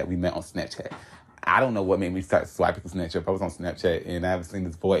we met at. We met on Snapchat. I don't know what made me start swiping through Snapchat. I was on Snapchat and I was seeing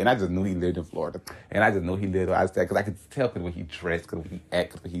this boy and I just knew he lived in Florida. And I just knew he lived where I was at because I could tell because when he dressed, because when he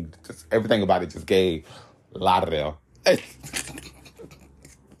acted, because he just, everything about it just gave Lauderdale.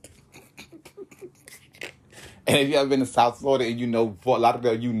 And if you ever been to South Florida and you know Fort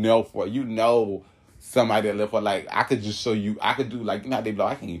Lauderdale, you know somebody that live for, like, I could just show you, I could do, like, how they blow,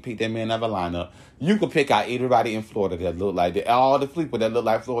 I can't even pick that man out of a lineup. You could pick out everybody in Florida that look like that. All the people that look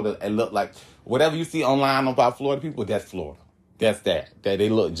like Florida and look like, whatever you see online about Florida people, that's Florida. That's that. That they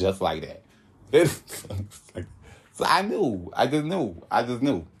look just like that. So I just knew.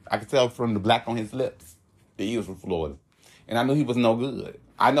 I could tell from the black on his lips that he was from Florida. And I knew he was no good.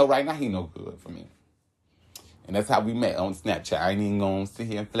 I know right now he no good for me. And that's how we met on Snapchat. I ain't even going to sit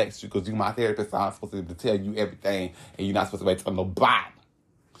here and flex you because you my therapist, so I'm supposed to tell you everything, and you're not supposed to wait till nobody.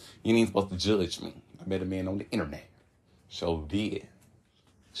 You ain't supposed to judge me. I met a man on the internet. Show did.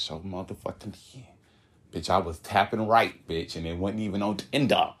 Show motherfucking did. Bitch, I was tapping right, bitch, and it wasn't even on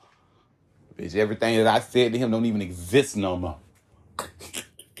Tinder. Bitch, everything that I said to him don't even exist no more.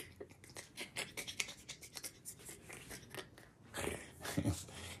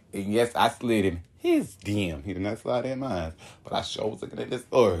 And yes, I slid in his DM. He did not slide in mine. But I sure was looking at this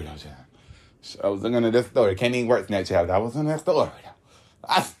story, though, child. I was looking at this story. Can't even work Snapchat. I was in that story, though.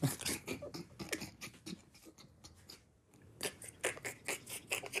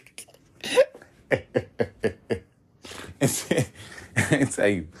 And tell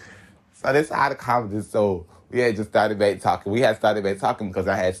you. So this how the conversation. So we had just started back talking. We had started back talking because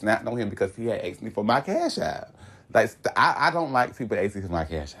I had snapped on him because he had asked me for my cash out. Like, I don't like people asking for my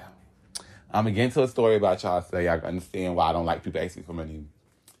cash out. I'm going to get into a story about y'all so y'all understand why I don't like people asking for money.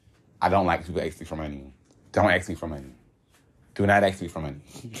 I don't like people asking for money. Don't ask me for money. Do not ask me for money.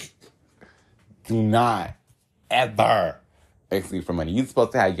 Do not ever ask me for money. You're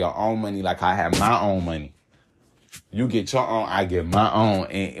supposed to have your own money like I have my own money. You get your own, I get my own.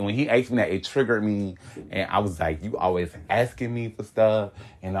 And when he asked me that, it triggered me. And I was like, you always asking me for stuff.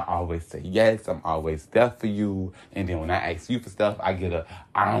 And I always say yes. I'm always there for you. And then when I ask you for stuff, I get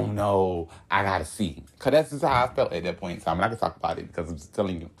I don't know. I got to see. Because that's just how I felt at that point in time. And I can talk about it because I'm just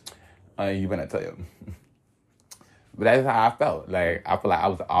telling you. You better tell you. But that's how I felt. Like, I feel like I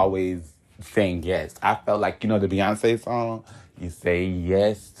was always saying yes. I felt like, the Beyonce song? You say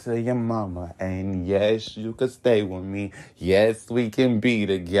yes to your mama, and yes, you could stay with me. Yes, we can be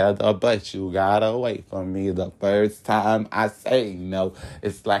together, but you gotta wait for me. The first time I say no,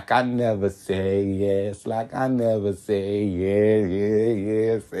 it's like I never say yes, like I never say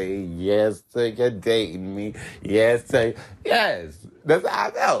yes. Say yes to your dating me. Yes. That's how I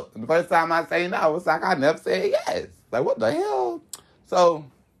felt. The first time I say no, it's like I never say yes. Like, what the hell? So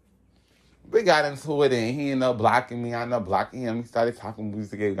we got into it, and he ended up blocking me. I ended up blocking him. We started talking. We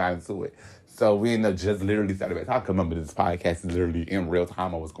got into it. So we ended up just literally started talking. Remember, this podcast is literally in real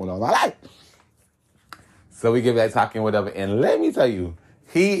time of what's going on in my life. So we get back talking, whatever. And let me tell you,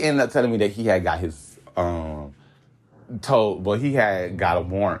 he ended up telling me that he had got his, he had got a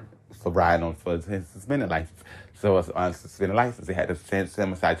warrant for riding on for his suspended license. So it's on suspended license. They had to send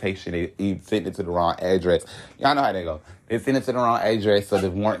him a citation. He sent it to the wrong address. Y'all know how they go. They sent it to the wrong address, so the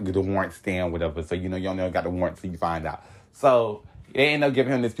warrant stand, whatever. So, you never got the warrant till you find out. So they ended up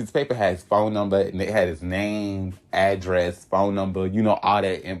giving him this piece of paper, had his phone number, and it had his name, address, phone number, all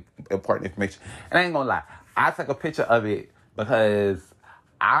that important information. And I ain't gonna lie, I took a picture of it because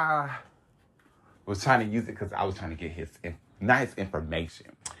I was trying to use it because I was trying to get not his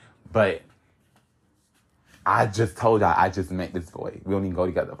information, but I just told y'all I just met this boy. We don't even go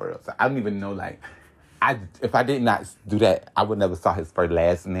together for real. So I don't even know, if I did not do that, I would never saw his first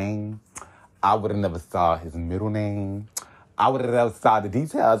last name. I would have never saw his middle name. I would have never saw the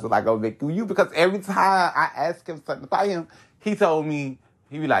details of you, because every time I ask him something about him, he told me,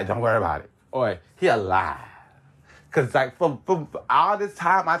 he be like, don't worry about it. Or he'll lie. Because for all this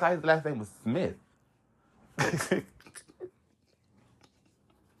time, I thought his last name was Smith.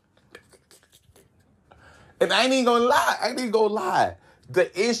 And I ain't even gonna lie.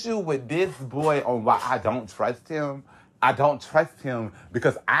 The issue with this boy on why I don't trust him I don't trust him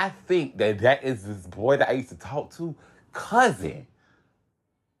because I think that is this boy that I used to talk to, cousin.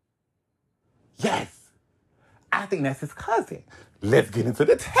 Yes, I think that's his cousin. Let's get into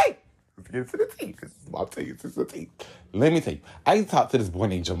the tape. Let's get into the tape. This is what I'll tell you. This is the tape. Let me tell you. I used to talk to this boy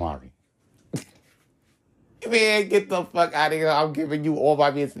named Jamari. Man, get the fuck out of here. I'm giving you all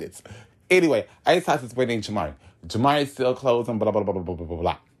my business. Anyway, I used to talk to this boy named Jamari. Jamari still clothes and blah, blah, blah, blah, blah, blah,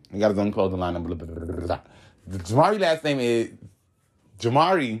 blah. He got his own clothing line and blah, blah, blah, blah, blah. The Jamari last name is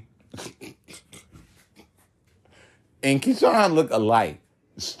Jamari and Keyshawn look alike.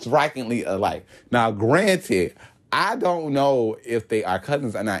 Strikingly alike. Now, granted, I don't know if they are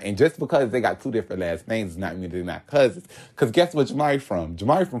cousins or not. And just because they got two different last names does not mean they're not cousins. Because guess what Jamari from?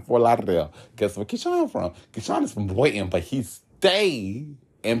 Jamari from Fort Lauderdale. Guess what Keyshawn from? Keyshawn is from Boynton, but he stayed,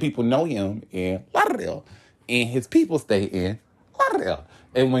 and people know him in Lauderdale. And his people stay in Lauderdale.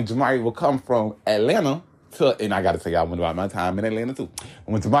 And when Jamari will come from Atlanta and I got to tell y'all about my time in Atlanta too.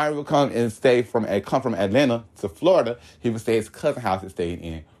 When Jamari would come from Atlanta to Florida, he would stay at his cousin's house and stayed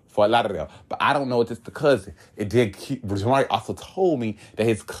in Fort Lauderdale. But I don't know if it's the cousin. Jamari also told me that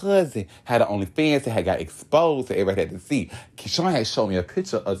his cousin had an OnlyFans that had got exposed so everybody had to see. Keyshawn had shown me a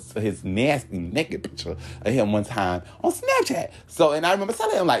picture of his nasty naked picture of him one time on Snapchat. So, and I remember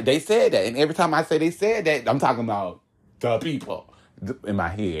telling him, like, they said that. And every time I say they said that, I'm talking about the people in my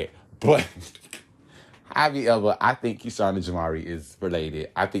head. But I think Keyshawn and Jamari is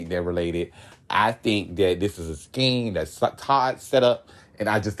related. I think they're related. I think that this is a scheme that Todd set up, and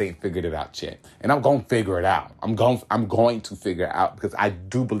I just ain't figured it out yet. And I'm going to figure it out. I'm going to figure it out because I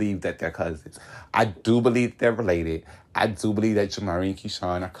do believe that they're cousins. I do believe they're related. I do believe that Jamari and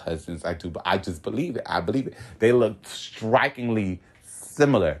Keyshawn are cousins. I just believe it. I believe it. They look strikingly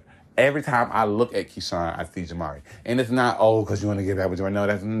similar. Every time I look at Keyshawn, I see Jamari. And it's not, because you want to get back with Jamari. No,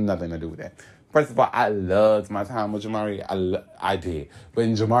 that's nothing to do with that. First of all, I loved my time with Jamari. I did. But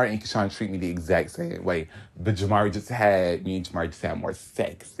Jamari and Keyshawn treat me the exact same way. But me and Jamari just had more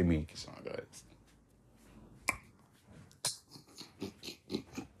sex than me and Keyshawn does.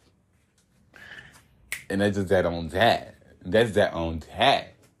 And that's just that on that. That's that on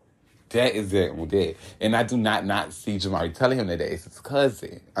that. That is that on that. And I do not see Jamari telling him that it's his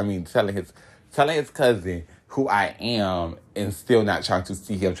cousin. I mean, telling his cousin who I am and still not trying to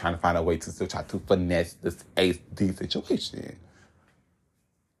see him trying to find a way to still try to finesse this HD situation.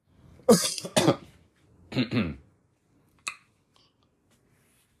 That's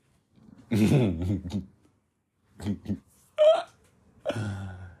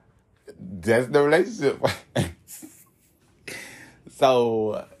the relationship.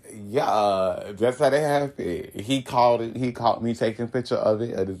 So, yeah, that's how that happened. He caught me taking a picture of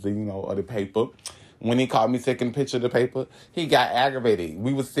it, of the paper. When he caught me taking a picture of the paper, he got aggravated.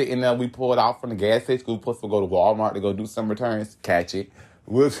 We was sitting there, we pulled off from the gas station, we were supposed to go to Walmart to go do some returns, catch it.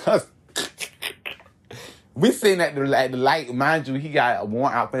 We sitting at the light, mind you, he got a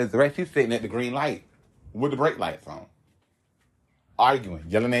warrant out for his arrest. He's sitting at the green light with the brake lights on, arguing,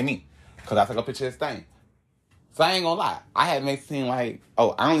 yelling at me, because I took a picture of his thing. So I ain't gonna lie, I had to make it seem like,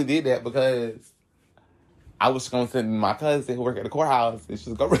 I only did that because I was going to send my cousin who worked at the courthouse, and she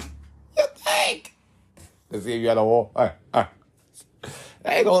was going to your thing. To see if you had a wall. I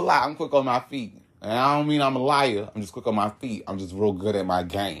ain't gonna lie, I'm quick on my feet. And I don't mean I'm a liar. I'm just quick on my feet. I'm just real good at my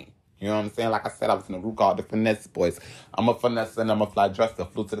game. You know what I'm saying? Like I said, I was in a group called the Finesse Boys. I'm a finesse and I'm a fly dresser.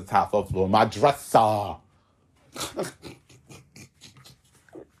 Flew to the top of the floor. My dresser.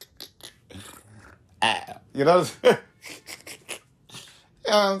 You know what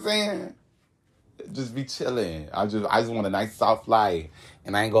I'm saying? Just be chilling. I just want a nice soft life.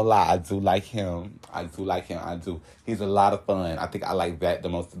 And I ain't gonna lie, I do like him. I do. He's a lot of fun. I think I like that the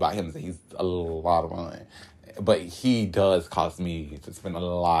most about him is that he's a lot of fun. But he does cost me to spend a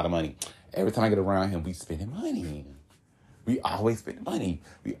lot of money. Every time I get around him, we spending money. We always spend money.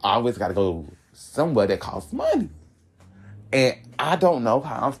 We always gotta go somewhere that costs money. And I don't know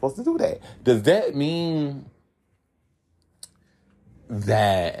how I'm supposed to do that. Does that mean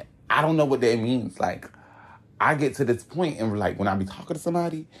that I don't know what that means? Like, I get to this point and like when I be talking to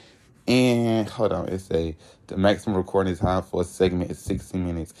somebody and hold on, it say the maximum recording time for a segment is 60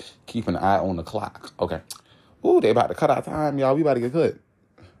 minutes. Keep an eye on the clock. Okay. Ooh, they about to cut our time, y'all. We about to get cut.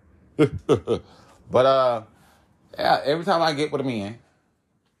 But yeah, every time I get with a man,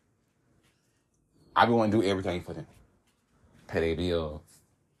 I be wanting to do everything for them. Pay their bills,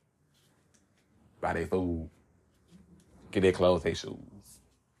 buy their food, get their clothes, their shoes.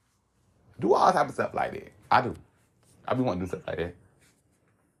 Do all type of stuff like that. I do. I be wanting to do stuff like that.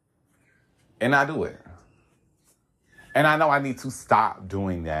 And I do it. And I know I need to stop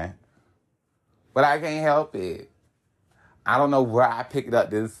doing that. But I can't help it. I don't know where I picked up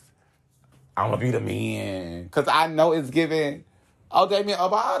this. I'm gonna be the man. Cause I know it's giving, oh, Damion a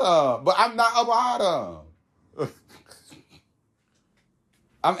bottom. But I'm not a bottom.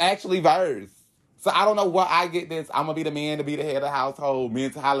 I'm actually verse. So I don't know where I get this I'm gonna be the man to be the head of the household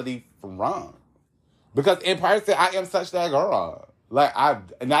mentality from. Because in person, I am such that girl. Like,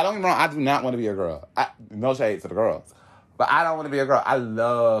 and I don't get me wrong, I do not want to be a girl. No shade to the girls. But I don't want to be a girl. I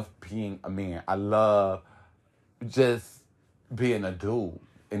love being a man. I love just being a dude.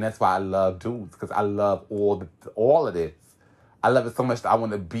 And that's why I love dudes. Because I love all of this. I love it so much that I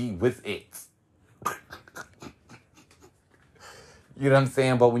want to be with it. You know what I'm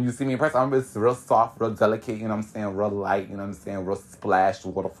saying? But when you see me in person, I'm just real soft, real delicate, you know what I'm saying? Real light, you know what I'm saying? Real splash,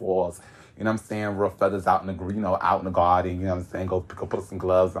 waterfalls, you know what I'm saying? Real feathers out in the, out in the garden, you know what I'm saying? Go put some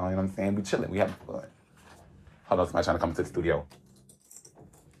gloves on, you know what I'm saying? We chilling, we having fun. Hold on, somebody trying to come to the studio.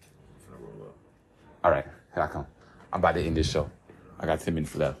 All right, here I come. I'm about to end this show. I got 10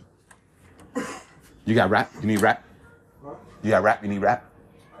 minutes left. You got rap? You need rap? Huh? You got rap? You need rap?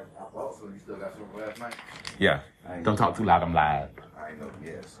 I thought so. You still got some last night? Yeah. Don't talk too loud, I'm live. I know,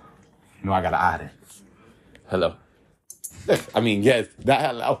 yes. You know I got an audience. Hello. Yes, not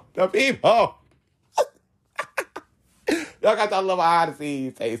hello. The people. Y'all got that little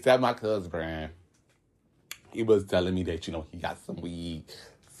odyssey. Except my cousin. He was telling me that, he got some weed.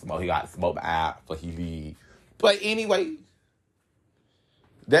 He got smoked out for he leave. But anyway,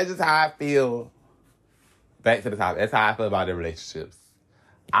 that's just how I feel. Back to the topic. That's how I feel about the relationships.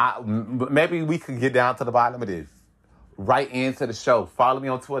 Maybe we could get down to the bottom of this. Right into the show. Follow me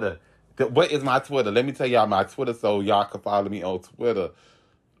on Twitter. What is my Twitter? Let me tell y'all my Twitter so y'all can follow me on Twitter.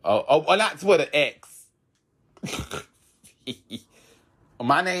 Not Twitter, X.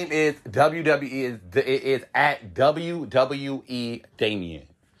 My name is WWE. It is at WWE Damion.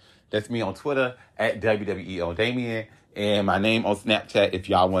 That's me on Twitter at WWE on Damion. And my name on Snapchat, if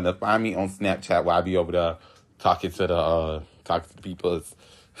y'all want to find me on Snapchat while I be over there talking to the people.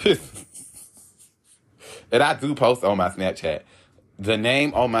 And I do post on my Snapchat. The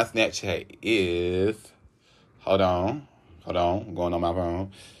name on my Snapchat is, hold on, I'm going on my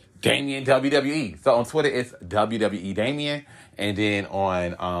phone, Damion WWE. So on Twitter, it's WWE Damion. And then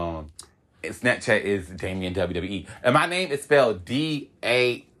on Snapchat is Damion WWE. And my name is spelled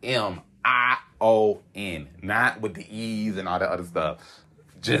Damion. Not with the E's and all that other stuff.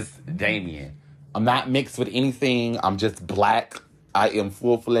 Just Damion. I'm not mixed with anything. I'm just black. I am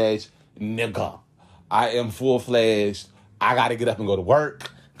full-fledged nigga. I am full-fledged. I got to get up and go to work.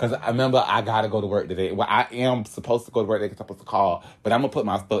 Because I remember I got to go to work today. Well, I am supposed to go to work today because I'm supposed to call. But I'm going to put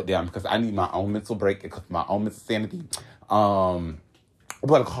my foot down because I need my own mental break because my own mental sanity. I'm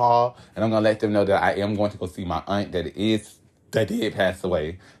going to call and I'm going to let them know that I am going to go see my aunt that did pass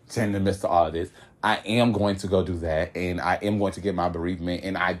away in the midst of all of this. I am going to go do that, and I am going to get my bereavement,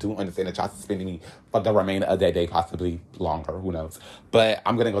 and I do understand that y'all suspending me for the remainder of that day, possibly longer, who knows. But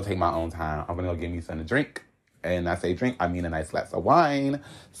I'm going to go take my own time. I'm going to go get me something to drink, and I say drink, I mean a nice glass of wine,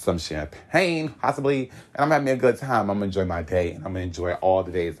 some champagne, possibly, and I'm having a good time. I'm going to enjoy my day, and I'm going to enjoy all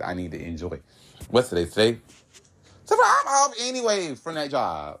the days that I need to enjoy. What's today? So I'm off anyway from that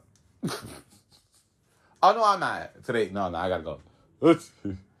job. Oh, no, I'm not. Today, no, I got to go.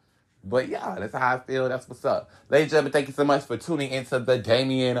 But yeah, that's how I feel. That's what's up. Ladies and gentlemen, thank you so much for tuning into the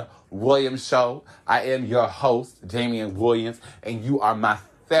Damion Williams Show. I am your host, Damion Williams, and you are my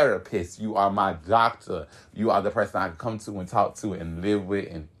therapist. You are my doctor. You are the person I can come to and talk to and live with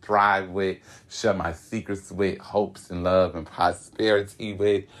and thrive with, share my secrets with, hopes and love and prosperity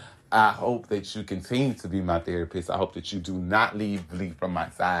with. I hope that you continue to be my therapist. I hope that you do not leave from my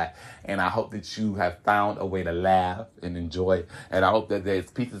side. And I hope that you have found a way to laugh and enjoy. And I hope that there's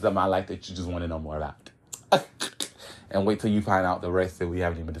pieces of my life that you just want to know more about. And wait till you find out the rest that we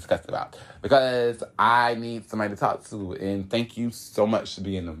haven't even discussed about. Because I need somebody to talk to. And thank you so much for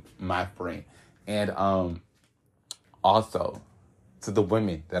being my friend. And also, to the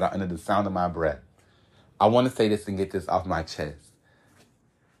women that are under the sound of my breath, I want to say this and get this off my chest.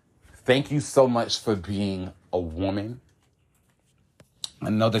 Thank you so much for being a woman.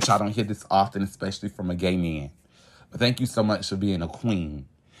 I know that y'all don't hear this often, especially from a gay man. But thank you so much for being a queen.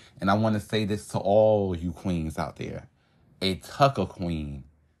 And I want to say this to all you queens out there. It took a queen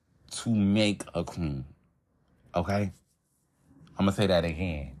to make a queen. Okay? I'm going to say that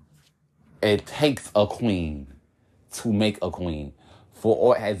again. It takes a queen to make a queen. For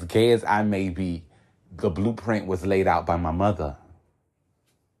all as gay as I may be, the blueprint was laid out by my mother.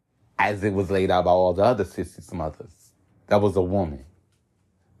 As it was laid out by all the other sisters' mothers. That was a woman.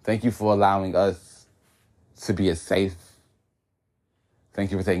 Thank you for allowing us to be safe.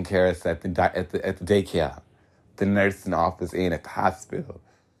 Thank you for taking care of us at the daycare. the nursing office and at the hospital.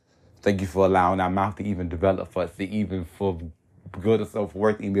 Thank you for allowing our mouth to even develop for us, to even for good or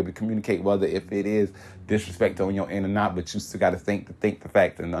self-worth, and be able to communicate whether if it is disrespect on your end or not, but you still got to think the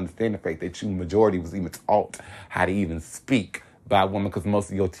fact and understand the fact that you, majority, was even taught how to even speak by women, because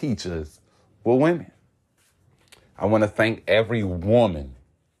most of your teachers were women. I want to thank every woman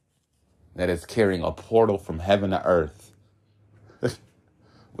that is carrying a portal from heaven to earth,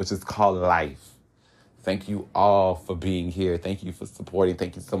 which is called life. Thank you all for being here. Thank you for supporting.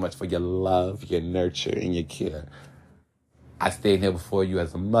 Thank you so much for your love, your nurture, and your care. I stand here before you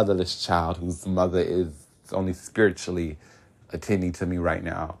as a motherless child whose mother is only spiritually attending to me right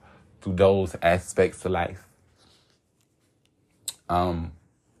now through those aspects of life.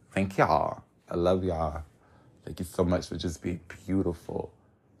 Thank y'all. I love y'all. Thank you so much for just being beautiful,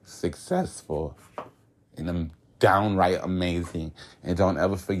 successful, and downright amazing. And don't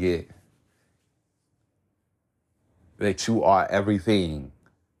ever forget that you are everything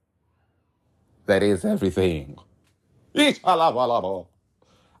that is everything. I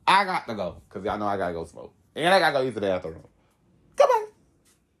got to go, because y'all know I got to go smoke. And I got to go use the bathroom. Come on.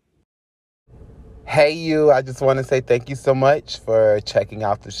 Hey, you. I just want to say thank you so much for checking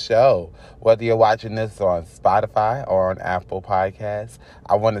out the show. Whether you're watching this on Spotify or on Apple Podcasts,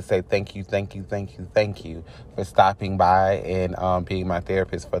 I want to say thank you for stopping by and being my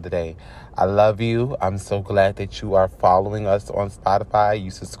therapist for the day. I love you. I'm so glad that you are following us on Spotify.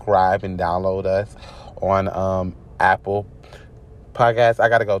 You subscribe and download us on Apple Podcasts. I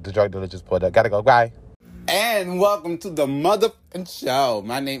got to go. The drug dealer just pulled up. Got to go. Bye. And welcome to the motherfucking show.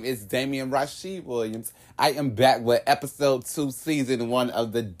 My name is Damion Rashid Williams. I am back with episode 2, season 1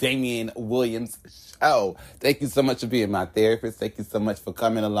 of the Damion Williams Show. Thank you so much for being my therapist. Thank you so much for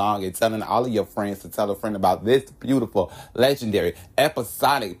coming along and telling all of your friends to tell a friend about this beautiful, legendary,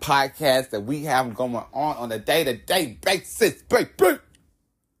 episodic podcast that we have going on a day-to-day basis, baby.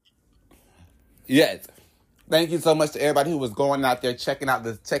 Yes. Thank you so much to everybody who was going out there checking out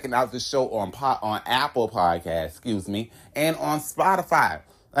the show on Apple Podcasts, and on Spotify.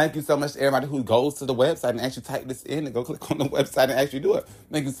 Thank you so much to everybody who goes to the website and actually type this in and go click on the website and actually do it.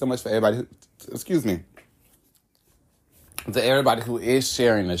 Thank you so much for everybody to everybody who is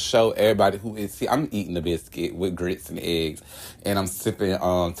sharing the show, everybody who is here. I'm eating a biscuit with grits and eggs, and I'm sipping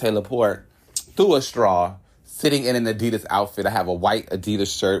Taylor Port through a straw. Sitting in an Adidas outfit. I have a white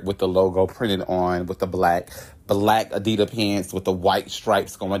Adidas shirt with the logo printed on with the black Adidas pants with the white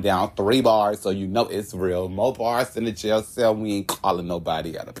stripes going down 3 bars, so you know it's real. More bars in the jail cell. We ain't calling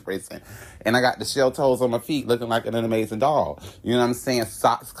nobody out of prison. And I got the shell toes on my feet looking like an amazing doll. You know what I'm saying?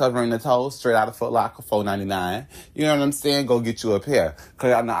 Socks covering the toes straight out of Foot Locker, $4.99. You know what I'm saying? Go get you a pair.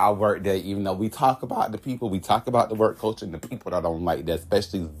 Because I know I work there, even though we talk about the people, we talk about the work culture, and the people that don't like that,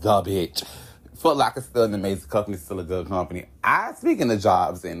 especially the bitch. Foot Locker's still an amazing company, still a good company. Speaking of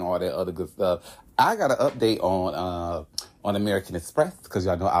jobs and all that other good stuff, I got an update on American Express, because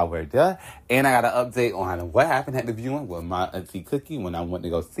y'all know I work there. And I got an update on what happened at the viewing with my auntie Cookie when I went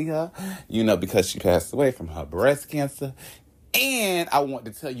to go see her, because she passed away from her breast cancer. And I want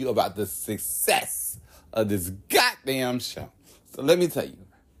to tell you about the success of this goddamn show. So let me tell you,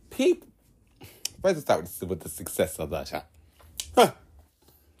 people, first let's start with the success of the show.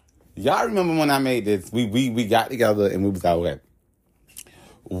 Y'all remember when I made this? We got together and we was like, okay,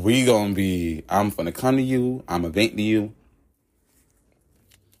 I'm gonna come to you, I'm gonna vent to you,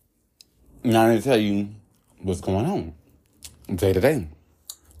 and I'm gonna tell you what's going on day to day.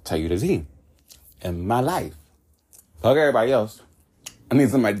 Tell you the Z in my life. Fuck everybody else. I need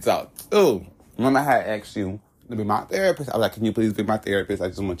somebody to talk to. Remember I had asked you to be my therapist? I was like, can you please be my therapist? I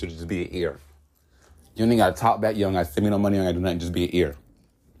just want you to just be an ear. You don't gotta talk back, you don't gotta send me no money, you don't gotta do nothing, just be an ear.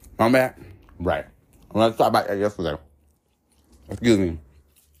 I'm back? Right. I want to talk about that yesterday. Excuse me.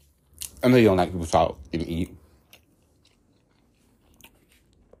 I know you don't like people talk and eat.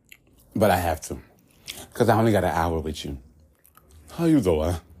 But I have to. Because I only got an hour with you. How you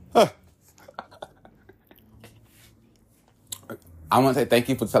doing? I want to say thank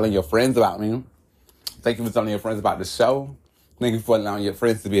you for telling your friends about me. Thank you for telling your friends about the show. Thank you for allowing your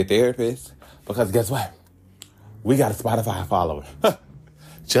friends to be a therapist. Because guess what? We got a Spotify follower.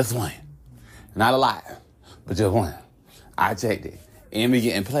 Just one. Not a lot, but just one. I checked it. And we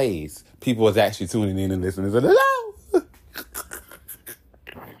getting plays. People was actually tuning in and listening to the show.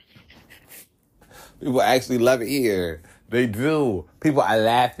 People actually love it here. They do. People are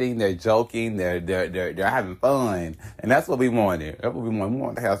laughing, they're joking, they're having fun. And that's what we wanted. That's what we want. We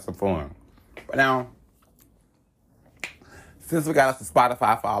want to have some fun. But now, since we got us a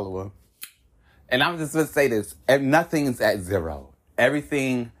Spotify follower, and I'm just going to say this, nothing's at zero.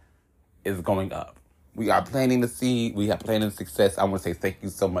 Everything is going up. We are planting the seed. We are planting success. I want to say thank you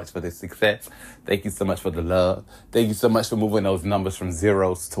so much for the success. Thank you so much for the love. Thank you so much for moving those numbers from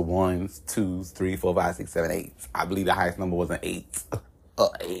zeros to ones, twos, three, four, five, six, seven, eight. I believe the highest number was an eight.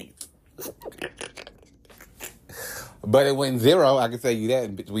 Eight. But it went zero. I can tell you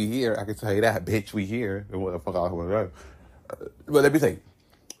that, bitch, we here. I can tell you that, bitch, we here. And what the fuck I was going to But let me tell you.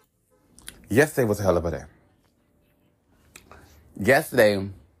 Yesterday was a hell of a day. Yesterday,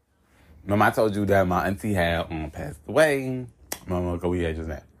 remember I told you that my auntie had passed away. Mama, go ahead just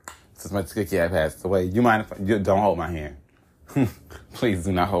that. Since my cookie had passed away, you mind if you don't hold my hand? Please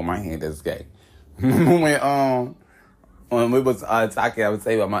do not hold my hand. That's gay. When we was talking, I would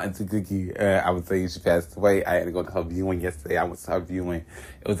say about my auntie Cookie. I would say she passed away. I had to go to her viewing yesterday. I went to her viewing.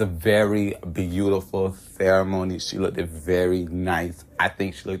 It was a very beautiful ceremony. She looked very nice. I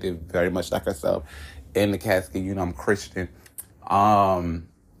think she looked very much like herself in the casket. You know, I'm Christian.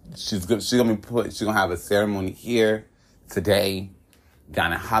 She's gonna have a ceremony here today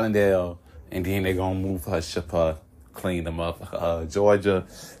down in Hollandale, and then they're gonna move her, ship her, clean them up, Georgia,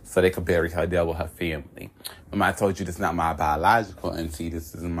 so they could bury her there with her family. Remember I told you this is not my biological auntie.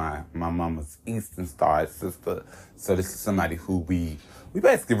 This is my mama's Eastern Star sister. So this is somebody who we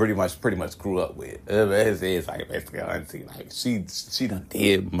basically pretty much grew up with. It's like basically an auntie. Like she done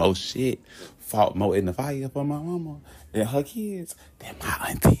did most shit, fought more in the fire for my mama and her kids than my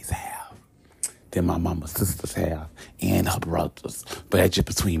aunties have, than my mama's sisters have, and her brothers. But that's just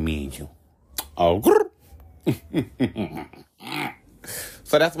between me and you. Oh,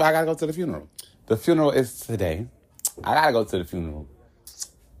 so that's why I gotta go to the funeral. The funeral is today. I gotta go to the funeral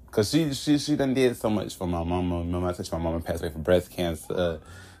because she done did so much for my mama. Remember I told you my mama passed away from breast cancer,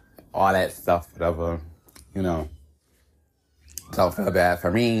 all that stuff, whatever. You know, don't feel bad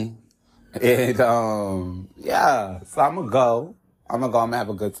for me. And yeah, so I'm gonna go. I'm gonna have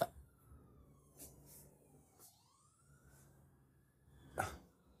a good time.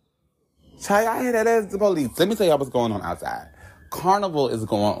 Child, I hear that as the police. Let me tell y'all what's going on outside. Carnival is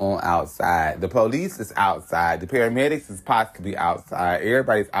going on outside. The police is outside. The paramedics is possibly outside.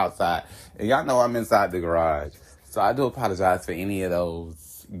 Everybody's outside. And y'all know I'm inside the garage. So I do apologize for any of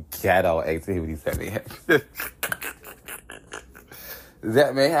those ghetto activities that may happen.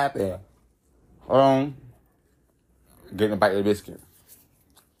 That may happen. Getting a bite of the biscuit.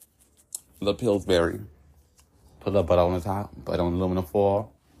 Little Pillsbury. Put a little butter on the top. Butter on aluminum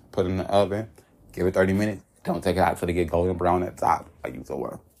foil. Put it in the oven. Give it 30 minutes. Don't take it out till they get golden brown at the top. Like you so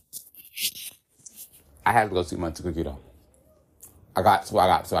well. I have to go see my cookie though. I got to.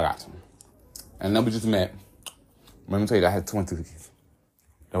 And then we just met. Let me tell you, I had 20 cookies.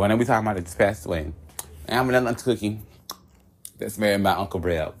 The one that we talking about that just passed away. And I'm another auntie cookie that's married my Uncle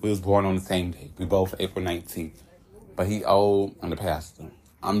Brad. We was born on the same day. We both April 19th. But he old and the pastor.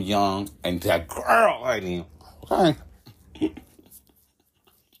 I'm young and that girl right now. Okay.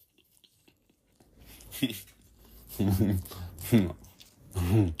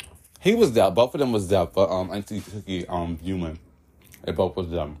 He was there. Both of them was there for Auntie Cookie Human. They both was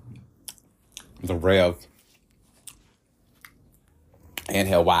them. The Rev and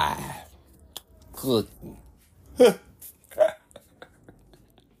her wife. Cookie. Hey,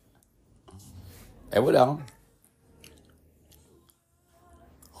 what else?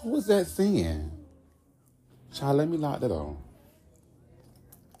 Who was that singing? Child, let me lock that on.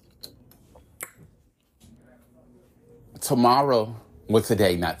 Tomorrow, well,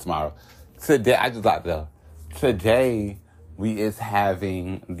 today, not tomorrow. Today, I just locked it up. Today, we is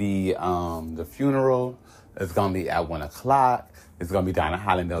having the funeral. It's gonna be at 1:00. It's gonna be down in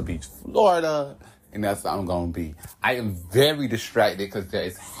Hollandale Beach, Florida, and that's where I'm gonna be. I am very distracted because there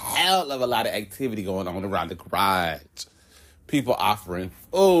is hell of a lot of activity going on around the garage. People offering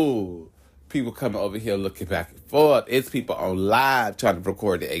food. People coming over here looking back and forth. It's people on live trying to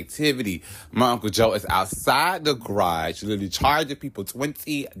record the activity. My Uncle Joe is outside the garage, literally charging people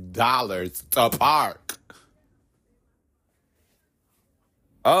 $20 to park.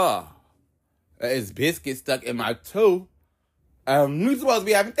 There's biscuit stuck in my tooth. We're supposed to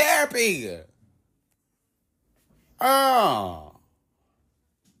be having therapy. What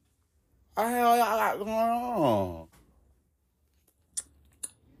the hell y'all got going on?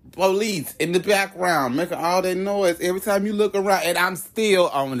 Police in the background making all that noise every time you look around, and I'm still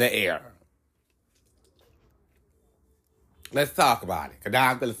on the air. Let's talk about it, because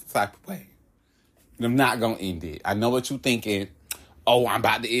now I'm feeling some type of way. I'm not going to end it. I know what you're thinking. Oh, I'm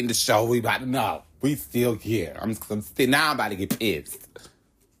about to end the show. No, we still here. I'm about to get pissed.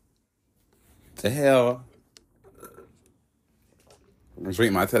 The hell?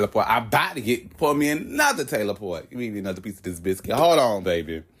 Drink my teleport. I'm about to pour me another teleport. You need another piece of this biscuit. Hold on,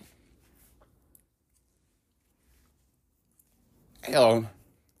 baby. Hell,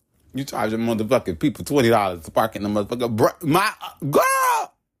 you charging motherfucking people $20 to park in the motherfucker.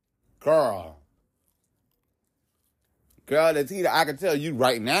 Girl, that's either I can tell you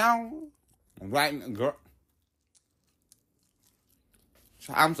right now, girl.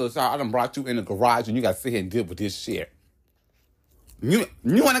 I'm so sorry. I done brought you in the garage and you got to sit here and deal with this shit. You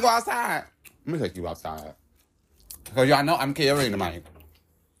want to go outside? Let me take you outside. Because y'all know I'm carrying the mic.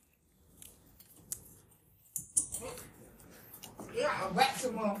 Yeah, back to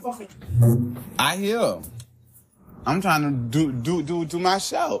motherfucker. I hear. I'm trying to do my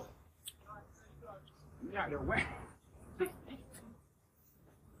show. Yeah, they're wet.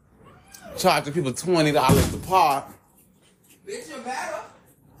 Charging people $20 to park. Bitch, you better.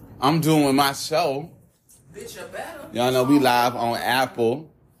 I'm doing my show. Bitch, you better. Y'all know we live on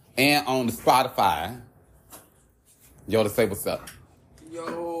Apple and on the Spotify. Yoda, say what's up.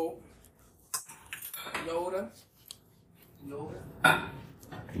 Yo. Yoda.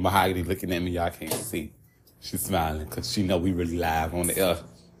 Mahogany looking at me, y'all can't see. She's smiling because she know we really live on the air.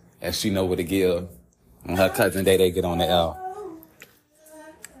 And she know what to give. On her cousin day, they get on the air.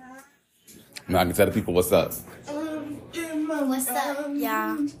 Now I can tell the people what's up. What's up,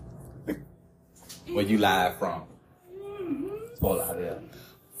 y'all? Where you live from? Fort Lauderdale.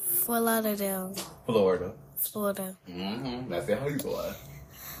 Fort Lauderdale, Florida. Florida. Mm-hmm. Now say how you doing.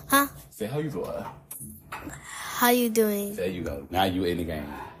 Huh? Say how you doing. How you doing? There you go. Now you in the game.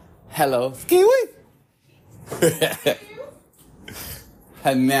 Hello, Skiwi.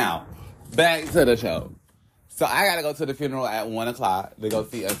 And now, back to the show. So I gotta go to the funeral at 1 o'clock to go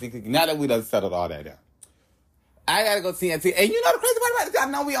see Auntie Cookie. Now that we done settled all that down. I gotta go see Auntie. And you know the crazy part about it? I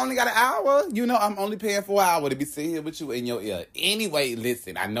know we only got an hour. You know I'm only paying for an hour to be sitting here with you in your ear. Anyway,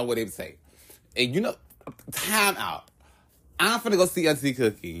 listen, I know what they say. And you know, time out. I'm finna go see Auntie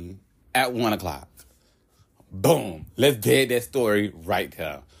Cookie at 1 o'clock. Boom. Let's dead that story right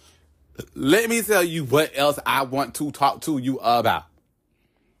there. Let me tell you what else I want to talk to you about.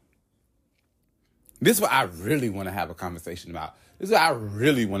 This is what I really want to have a conversation about. This is what I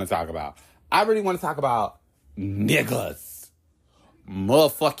really want to talk about. I really want to talk about niggas.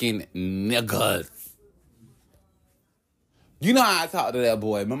 Motherfucking niggas. You know how I talked to that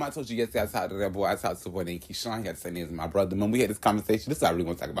boy. Remember I told you yesterday I talked to that boy. I talked to the boy named Keyshawn. He had the same name as my brother. When we had this conversation, this is what I really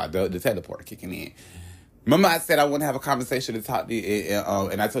want to talk about. The teleporter kicking in. Remember I said I want to have a conversation to talk to you,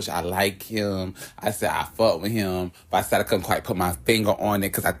 and I told you I like him. I said I fuck with him, but I said I couldn't quite put my finger on it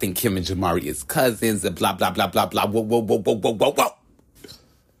because I think him and Jamari is cousins and blah, blah, blah, blah, blah. Whoa, whoa, whoa, whoa, whoa, whoa, whoa.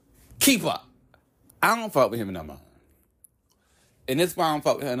 Keep up. I don't fuck with him no more. And this is why I don't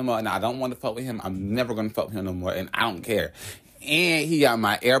fuck with him no more, and I don't want to fuck with him. I'm never going to fuck with him no more, and I don't care. And he got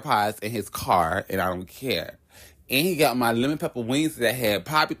my AirPods in his car, and I don't care. And he got my lemon pepper wings that had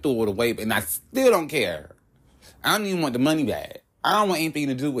probably threw it away, and I still don't care. I don't even want the money back. I don't want anything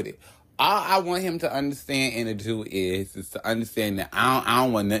to do with it. All I want him to understand and to do is to understand that I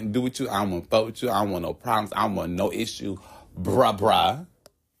don't want nothing to do with you. I don't want to fuck with you. I don't want no problems. I don't want no issue. Bruh.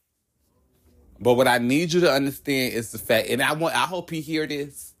 But what I need you to understand is the fact, and I hope he hear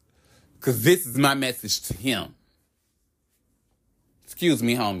this, because this is my message to him. Excuse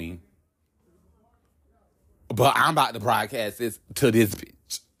me, homie. But I'm about to broadcast this to this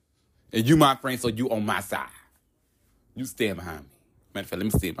bitch. And you my friend, so you on my side. You stand behind me. Matter of fact, let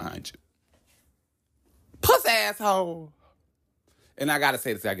me stand behind you. Puss asshole. And I gotta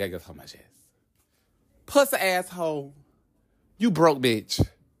say this, I gotta get off my chest. Puss asshole. You broke bitch.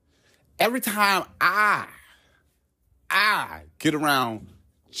 Every time I get around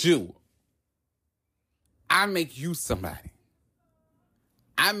you, I make you somebody.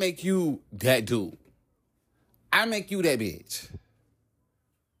 I make you that dude. I make you that bitch.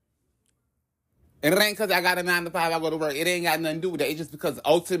 And it ain't because I got a 9 to 5, I go to work. It ain't got nothing to do with that. It's just because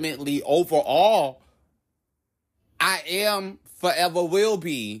ultimately, overall, I am, forever will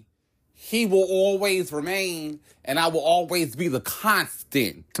be. He will always remain, and I will always be the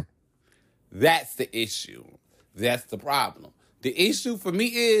constant. That's the issue. That's the problem. The issue for me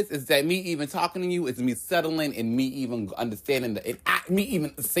is that me even talking to you is me settling and me even understanding me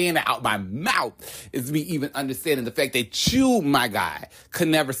even saying it out my mouth is me even understanding the fact that you, my guy, could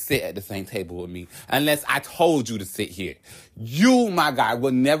never sit at the same table with me unless I told you to sit here. You, my guy,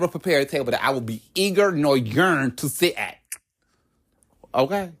 will never prepare a table that I will be eager nor yearn to sit at.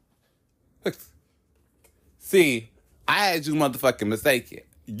 Okay? See, I had you motherfucking mistaken.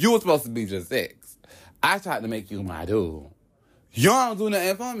 You were supposed to be just sex. I tried to make you my dude. You don't do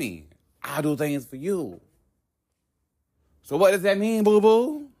nothing for me. I do things for you. So what does that mean,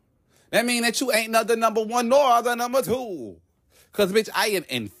 boo-boo? That mean that you ain't neither number one nor the number two. Because, bitch, I am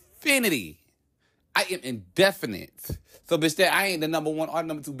infinity. I am indefinite. So, bitch, that I ain't the number one or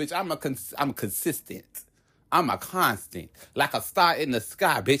number two, bitch. I'm consistent. I'm a constant. Like a star in the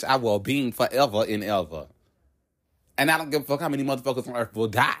sky, bitch. I will beam forever and ever. And I don't give a fuck how many motherfuckers on earth will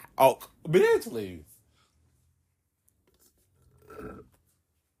die. Oh, bitch, please.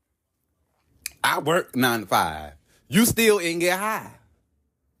 I work 9 to 5. You still ain't get high.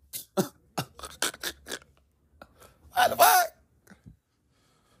 What the fuck?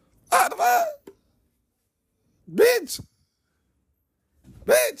 What the fuck? Bitch.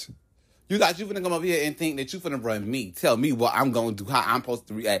 Bitch. You finna come up here and think that you finna run me. Tell me what I'm gonna do, how I'm supposed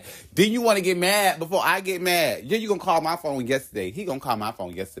to react. Then you wanna get mad before I get mad. Yeah, you gonna call my phone yesterday. He gonna call my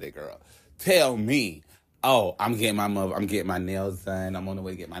phone yesterday, girl. Tell me, oh, I'm getting my nails done. I'm on the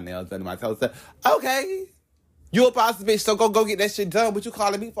way to get my nails done and my toes done. Okay. You a boss bitch, so go get that shit done. What you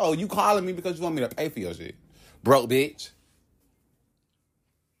calling me for? You calling me because you want me to pay for your shit. Broke bitch.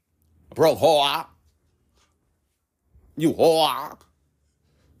 Broke whore. You whore.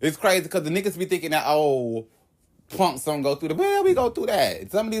 It's crazy because the niggas be thinking that, oh, punks don't go through the... Well, we go through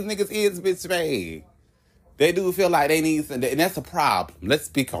that. Some of these niggas is bitch made. They do feel like they need something. And that's a problem. Let's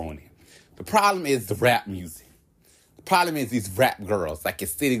speak on it. The problem is the rap music. The problem is these rap girls, like your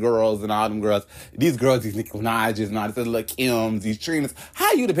city girls and all them girls. These girls, these Nicki Minaj's and all these little Kims, these Trinas.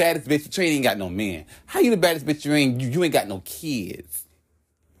 How you the baddest bitch? Trina ain't got no man. How you the baddest bitch? You ain't got no kids.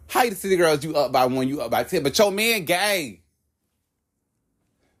 How you the city girls? You up by 1, you up by 10, but your man gay.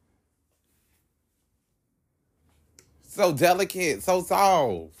 So delicate, so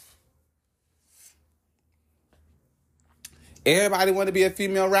soft. Everybody want to be a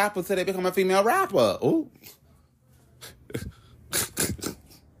female rapper till they become a female rapper. Ooh.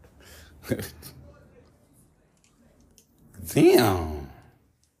 Damn.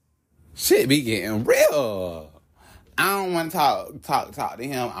 Shit be getting real. I don't want to talk to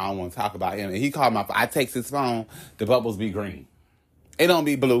him. I don't want to talk about him. And he called my phone. I text his phone. The bubbles be green. It don't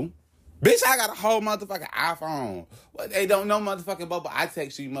be blue. Bitch, I got a whole motherfucking iPhone. Well, they don't know motherfucking bubble. I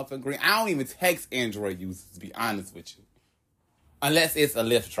text you motherfucking green. I don't even text Android users, to be honest with you. Unless it's a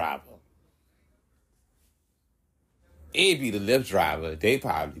Lyft driver. It be the Lyft driver. They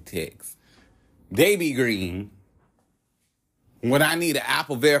probably text. They be green. When I need an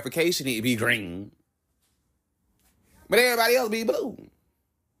Apple verification, it be green. But everybody else be blue.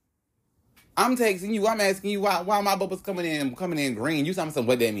 I'm texting you. I'm asking you why my bubbles coming in green. You telling me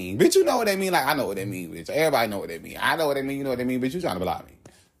what that mean? Bitch, you know what that mean? Like, I know what that mean, bitch. Everybody know what that mean. I know what that mean. You know what that mean, bitch. You trying to block me.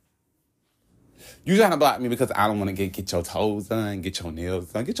 You trying to block me because I don't want to get your toes done, get your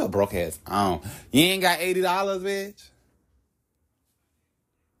nails done, get your broke ass on. You ain't got $80, bitch.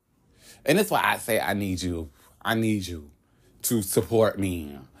 And that's why I say I need you to support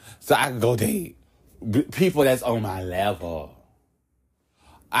me so I can go date people that's on my level.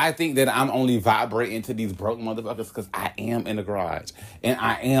 I think that I'm only vibrating to these broke motherfuckers because I am in the garage. And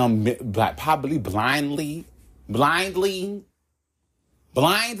I am like, probably blindly fucking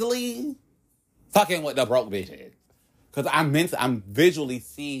with the broke bitches. Because I'm visually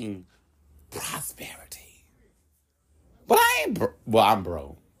seeing prosperity. But I ain't I'm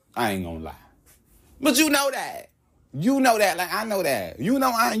broke. I ain't gonna lie. But you know that. You know that. Like, I know that. You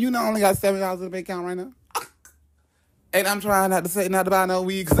know I only got $7 in the bank account right now. And I'm trying not to buy no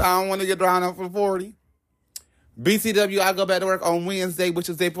weed because I don't want to get drawn up for 40. BCW, I go back to work on Wednesday, which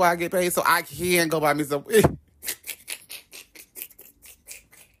is the day before I get paid, so I can go buy me some weed.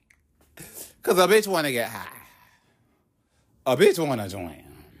 Because a bitch want to get high. A bitch want to join.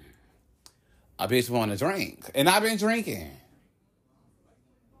 A bitch want to drink. And I've been drinking.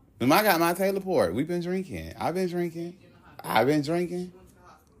 When I got my Taylor Port, we've been drinking. I've been drinking.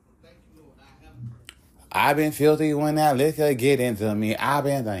 I've been filthy when that liquor get into me. I've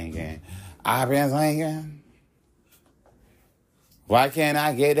been thinking. Why can't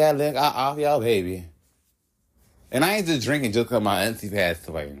I get that liquor off your baby? And I ain't just drinking just because my auntie passed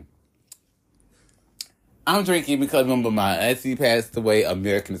away. I'm drinking because remember my auntie passed away.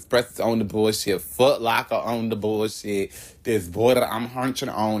 American Express is on the bullshit. Foot Locker on the bullshit. This boy that I'm hunching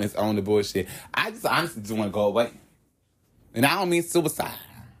on is on the bullshit. I just honestly just want to go away. And I don't mean suicide.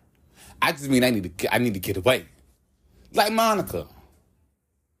 I just mean I need to get away. Like Monica.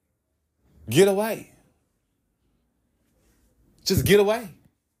 Get away. Just get away.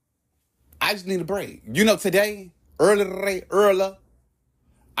 I just need a break. You know, today, earlier,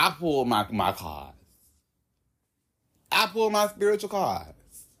 I pulled my cards. I pulled my spiritual cards.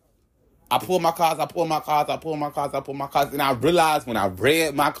 I pulled my cards, and I realized when I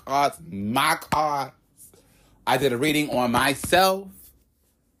read my cards, I did a reading on myself.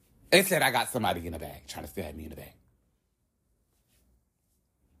 It said I got somebody in the bag trying to stab me in the back.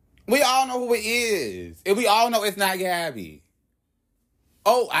 We all know who it is. And we all know it's not Gabby.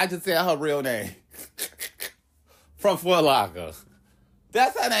 Oh, I just said her real name. From Foot Locker.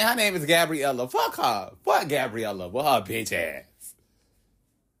 That's her name. Her name is Gabriella. Fuck her. Fuck Gabriella with her bitch ass.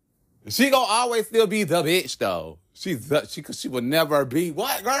 She gonna always still be the bitch though. She will never be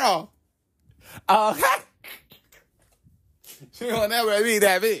what, girl? She will never be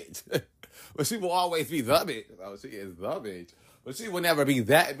that bitch. But she will always be the bitch. Oh, she is the bitch. But she will never be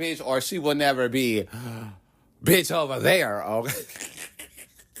that bitch, or she will never be bitch over there. Okay.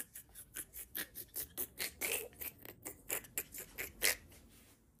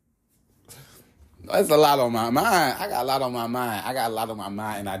 That's a lot on my mind. I got a lot on my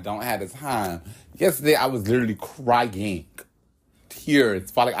mind. And I don't have the time. Yesterday, I was literally crying. Tears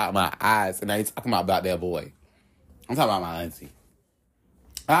falling out my eyes. And I ain't talking about that boy. I'm talking about my auntie.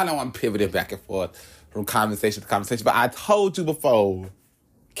 I know I'm pivoting back and forth from conversation to conversation, but I told you before,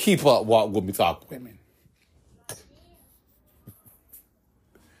 keep up, walk with me, talk women.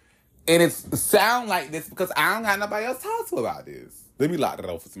 And it sound like this because I don't got nobody else to talk to about this. Let me lock the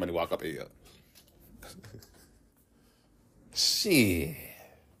door for somebody to walk up here. Shit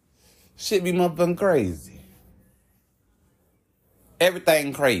be motherfucking crazy.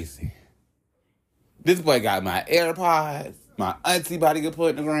 Everything crazy. This boy got my AirPods. My auntie about to get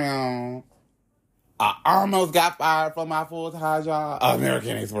put in the ground. I almost got fired from my full-time job.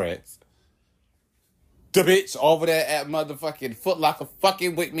 American Express. The bitch over there at motherfucking Foot Locker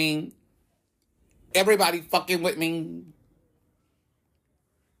fucking with me. Everybody fucking with me.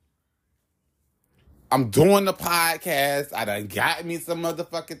 I'm doing the podcast. I done got me some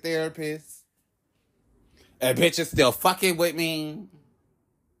motherfucking therapists. And bitch is still fucking with me.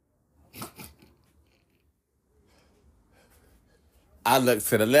 I look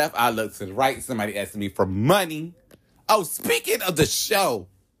to the left. I look to the right. Somebody asking me for money. Oh, speaking of the show.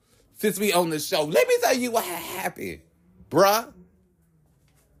 Since we on the show, let me tell you what happened, bruh.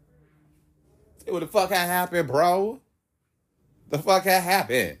 See what the fuck had happened, bro? The fuck had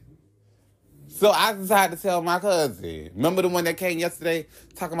happened? So I decided to tell my cousin. Remember the one that came yesterday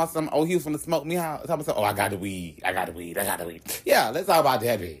talking about something? Oh, he was going to smoke me out. Talking about, oh, I got the weed. Yeah, let's talk about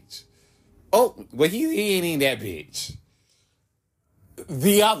that bitch. Oh, well, he ain't even that bitch.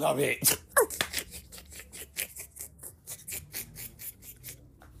 The other bitch.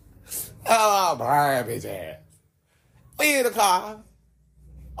 Oh, my bitch ass. We in the car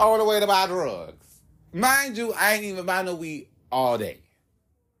on the way to buy drugs. Mind you, I ain't even buy no weed all day.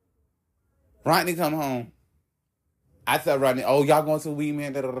 Rodney come home. I tell Rodney, oh, y'all going to the weed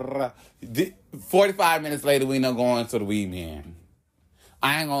man? 45 minutes later, we not going to the weed man.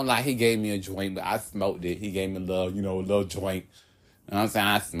 I ain't gonna lie, he gave me a joint, but I smoked it. He gave me a little joint. You know what I'm saying?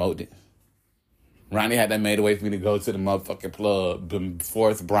 I smoked it. Ronnie had that made a way for me to go to the motherfucking plug.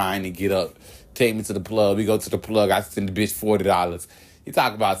 Force Brian to get up, take me to the plug. We go to the plug. I send the bitch $40. He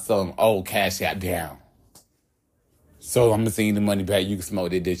talk about some old cash app down. So I'm gonna send you the money back. You can smoke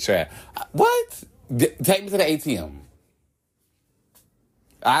that dick trap. What? Take me to the ATM.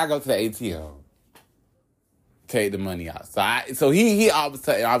 I go to the ATM. Take the money out. So he always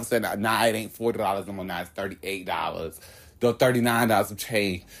said, nah, it ain't $40 no more. Now it's $38. The $39 of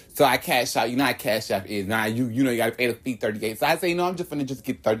change. So I cash out. You know how cash app is. Now you know you gotta pay the fee $38. So I say, I'm just finna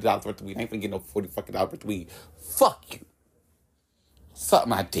get $30 worth of weed. I ain't finna get no $40 fucking worth of weed. Fuck you. Suck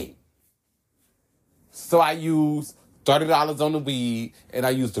my dick. So I use $30 on the weed, and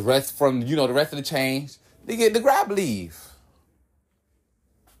I use the rest from the rest of the change to get the grab leave.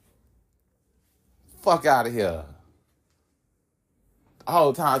 Fuck out of here. The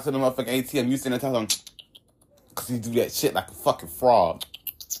whole time to the motherfucking ATM, you sitting there talking, because he do that shit like a fucking fraud.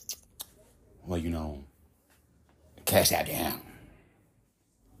 Well, cash out down.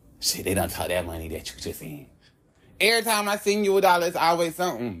 Shit, they done talk that money that you just in. Every time I send you $1, it's always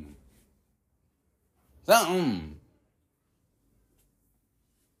something. Something.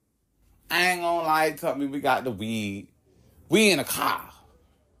 I ain't gonna lie, tell me we got the weed. We in a car.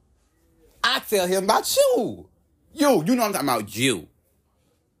 I tell him about you. You know what I'm talking about, you.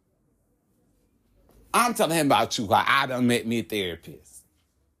 I'm telling him about you, how I done met me a therapist.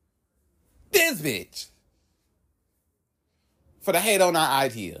 This bitch. For the hate on our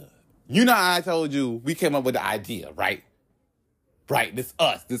idea. You know how I told you we came up with the idea, right? Right, this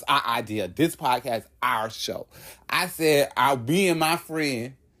us. This our idea. This podcast, our show. I said, me and my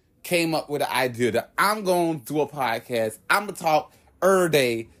friend came up with the idea that I'm going to do a podcast. I'm going to talk every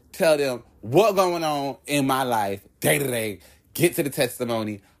day, tell them what's going on in my life, day to day, get to the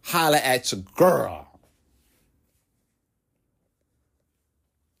testimony, holler at your girl.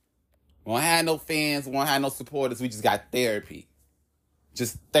 Won't have no fans, won't have no supporters. We just got therapy.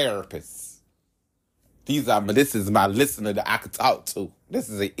 Just therapists. This is my listener that I could talk to. This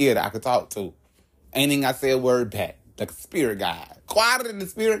is an ear that I could talk to. Ain't even I say a word back. Like a spirit guide. Quieter than the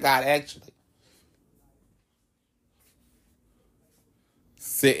spirit guide, actually.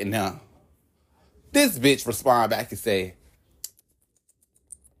 Sitting there. This bitch respond back and say,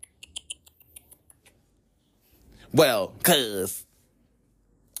 well, cuz.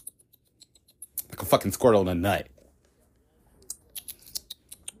 Like a fucking squirt on a nut.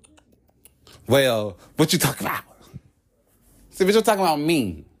 Well, what you talking about? See, bitch, you're talking about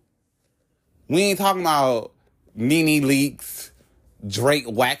me. We ain't talking about Nene Leakes, Drake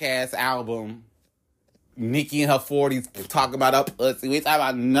whack-ass album, Nicki in her 40s talking about her pussy. We ain't talking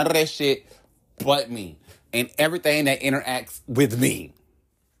about none of that shit but me. And everything that interacts with me.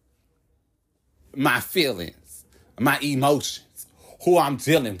 My feelings, my emotions, who I'm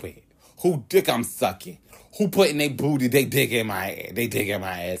dealing with, who dick I'm sucking, who putting their booty, they dick in my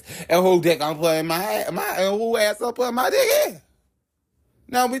ass, and who dick I'm putting and who ass I'm putting my dick in.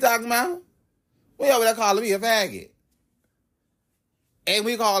 Know what we talking about? We over there calling me a faggot. And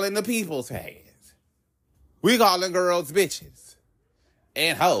we calling the people's faggots. We calling girls bitches.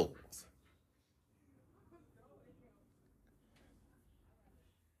 And hoes.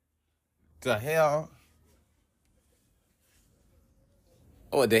 The hell?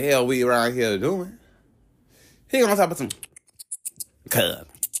 What the hell we around here doing? He gonna talk about some, cuz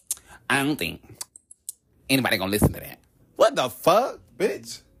I don't think anybody gonna listen to that. What the fuck,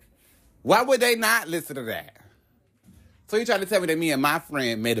 bitch? Why would they not listen to that? So you trying to tell me that me and my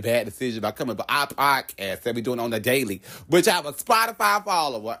friend made a bad decision by coming to our podcast that we doing on the daily, which I have a Spotify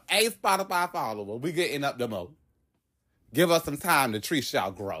follower, we getting up the mo. Give us some time, the tree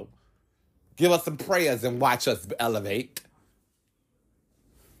shall grow. Give us some prayers and watch us elevate.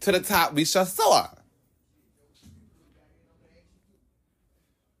 To the top we shall soar.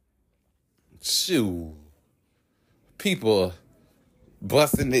 Shoot. People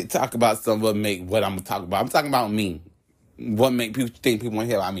busting it, talk about something what make what I'm talking about. I'm talking about me. What make people think people want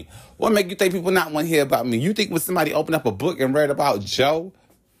to hear about me? What make you think people not want to hear about me? You think when somebody opened up a book and read about Joe,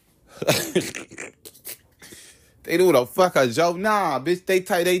 they knew the fuck a Joe? Nah, bitch,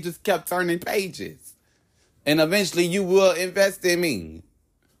 they just kept turning pages. And eventually you will invest in me.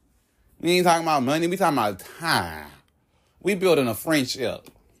 We ain't talking about money, we talking about time. We building a friendship.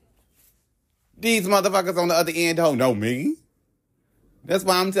 These motherfuckers on the other end don't know me. That's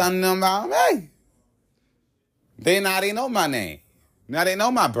why I'm telling them about me. They know my name. Now they know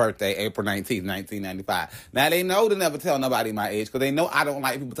my birthday, April 19th, 1995. Now they know to never tell nobody my age because they know I don't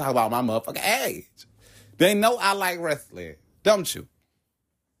like people talking about my motherfucking age. They know I like wrestling. Don't you?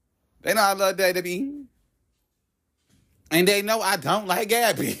 They know I love WWE. And they know I don't like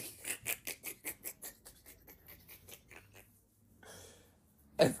Gabby.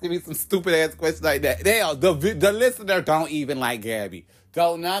 Asking me some stupid ass questions like that. The listener don't even like Gabby.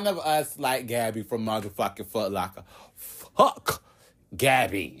 Don't none of us like Gabby from motherfucking Foot Locker. Fuck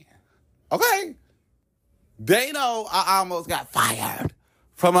Gabby. Okay? They know I almost got fired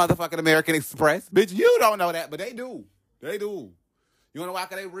from motherfucking American Express. Bitch, you don't know that, but they do. They do. You wanna know why?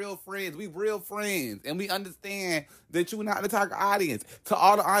 Because they real friends. We real friends. And we understand that you're not the target audience. To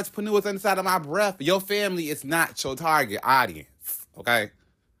all the entrepreneurs inside of my breath, your family is not your target audience. Okay?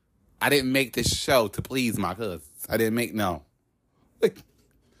 I didn't make this show to please my cousins. I didn't make, no.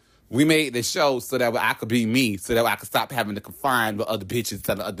 We made this show so that I could be me, so that I could stop having to confine with other bitches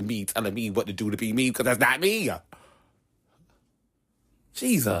telling me what to do to be me, because that's not me.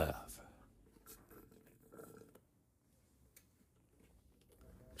 Jesus.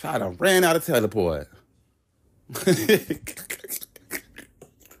 Try to ran out of teleport.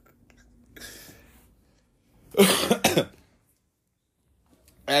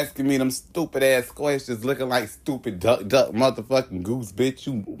 Asking me them stupid ass questions, looking like stupid duck motherfucking goose bitch,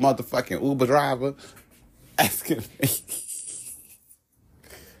 you motherfucking Uber driver. Asking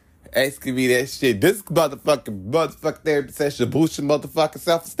me that shit. This motherfucking therapy session boost your motherfucking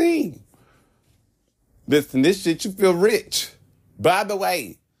self-esteem. Listen, this shit you feel rich. By the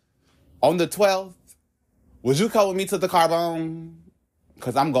way, on the 12th, would you come with me to the Carbone?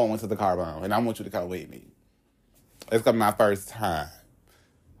 Because I'm going to the Carbone, and I want you to come with me. It's gonna be my first time.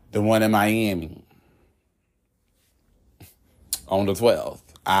 The one in Miami. On the 12th.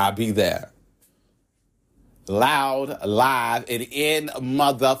 I'll be there. Loud, live, and in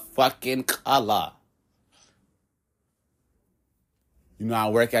motherfucking color. You know I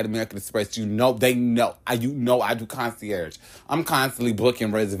work at American Express. You know, they know. I do concierge. I'm constantly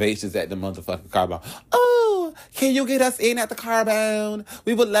booking reservations at the motherfucking car bar. Oh, Can you get us in at the Carbone?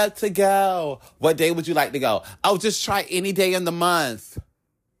 We would love to go. What day would you like to go? Oh, just try any day in the month.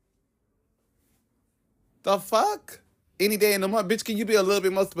 The fuck? Any day in the month? Bitch, can you be a little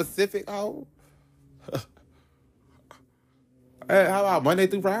bit more specific? Oh. Hey, how about Monday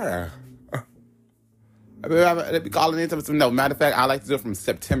through Friday? They be calling into some. No, matter of fact, I like to do it from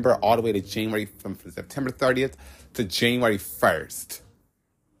September all the way to January, from September 30th to January 1st.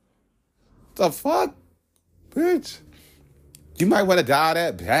 The fuck? Bitch. You might want to dial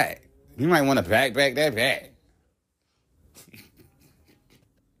that back. You might want to back that back.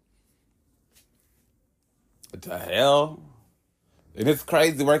 What the hell? And it's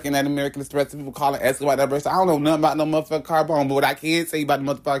crazy working at American Express. People calling, asking about that verse. I don't know nothing about no motherfucking Carbone, but what I can say about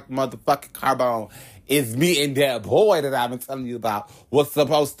the motherfucking Carbone is me and that boy that I've been telling you about was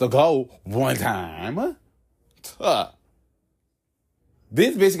supposed to go one time.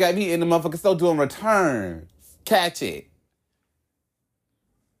 This bitch got me in the motherfucking store doing returns. Catch it.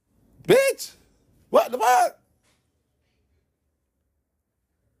 Bitch! What the fuck?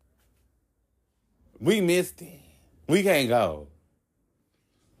 We missed it. We can't go.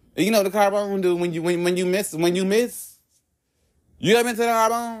 And you know what the Carbone do when you miss? You ever been to the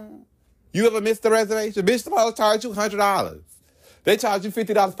Carbone? You ever missed the reservation? Bitch, supposed to charge you $100. They charge you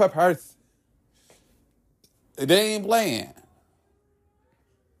 $50 per person. They ain't playing.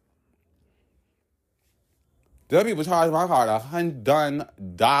 Them people charge my card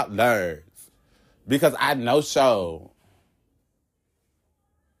 $100 because I no show.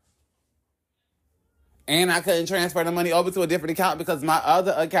 And I couldn't transfer the money over to a different account because my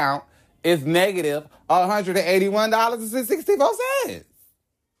other account is negative $181.64.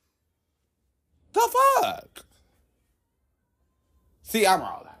 The fuck? See, I'm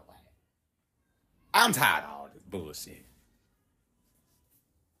all that way. I'm tired of all this bullshit.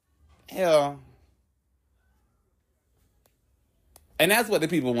 Hell. And that's what the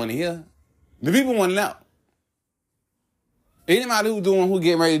people want to hear. The people want to know. Anybody who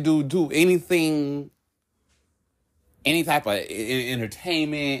getting ready to do anything, any type of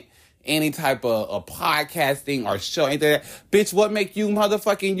entertainment, any type of podcasting or show, anything like that, bitch, what make you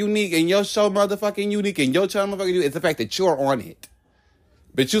motherfucking unique and your show motherfucking unique and your channel motherfucking unique is the fact that you're on it.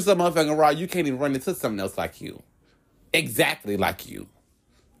 But you some motherfucking raw, you can't even run into something else like you. Exactly like you.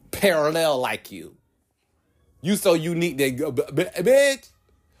 Parallel like you. You so unique that, bitch,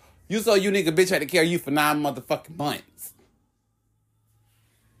 you so unique a bitch had to carry you for 9 motherfucking months.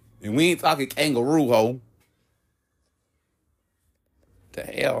 And we ain't talking kangaroo hoe. The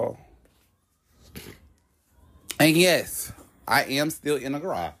hell? And yes, I am still in the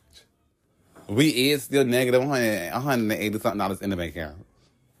garage. We is still negative $180-something in the bank account.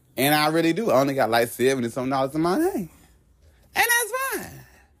 And I really do. I only got like $70-something in my name. And that's fine.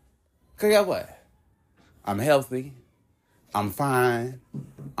 Cause guess what? I'm healthy. I'm fine.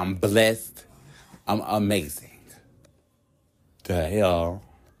 I'm blessed. I'm amazing. The hell?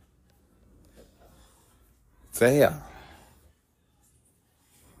 The hell?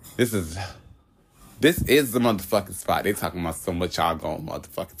 This is the motherfucking spot. They talking about so much y'all gonna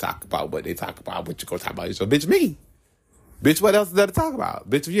motherfucking talk about what they talk about, what you gonna talk about. So, bitch, me. Bitch, what else is there to talk about?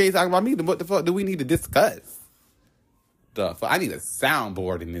 Bitch, if you ain't talking about me, then what the fuck do we need to discuss? The fuck? I need a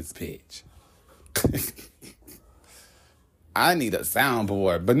soundboard in this bitch. I need a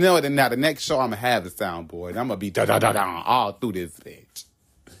soundboard. But no, now the next show I'm gonna have the soundboard. I'm gonna be da-da-da-da all through this bitch.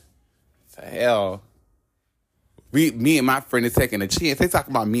 The hell? Me and my friend is taking a chance. They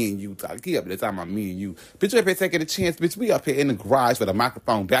talking about me and you. He up there talking about me and you. Bitch, you up here taking a chance. Bitch, we up here in the garage with a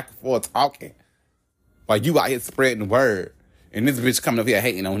microphone back and forth talking. While you out here spreading the word. And this bitch coming up here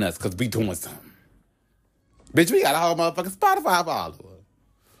hating on us because we doing something. Bitch, we got a whole motherfucking Spotify follower.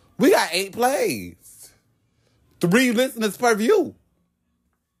 We got 8 plays. 3 listeners per view.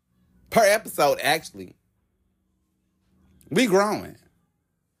 Per episode, actually. We growing.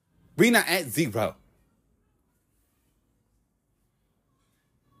 We not at 0.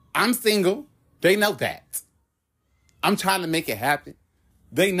 I'm single. They know that. I'm trying to make it happen.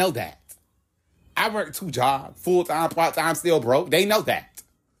 They know that. I work 2 jobs, full-time, part-time, still broke. They know that.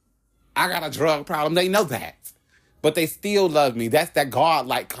 I got a drug problem. They know that. But they still love me. That's that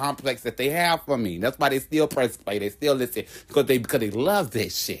God-like complex that they have for me. That's why they still press play. They still listen because they love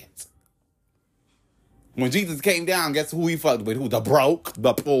this shit. When Jesus came down, guess who he fucked with? Who? The broke,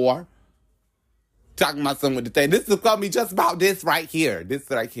 the poor. Talking about something with the thing. This is going to be just about this right here. This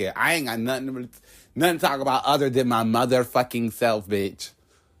right here. I ain't got nothing to talk about other than my motherfucking self, bitch.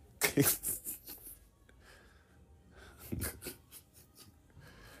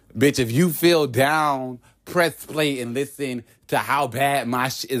 Bitch, if you feel down, press play and listen to how bad my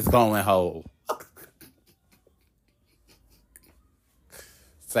shit is going, ho.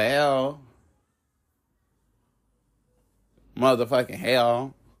 Sal. Motherfucking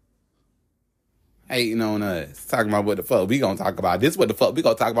hell. Hating on us. Talking about what the fuck we gonna talk about. This what the fuck we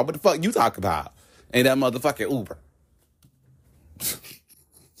gonna talk about. What the fuck you talk about? Ain't that motherfucking Uber.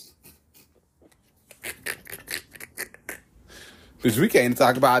 Because we came to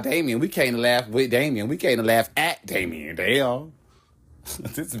talk about Damion. We came to laugh with Damion. We came to laugh at Damion. Damn.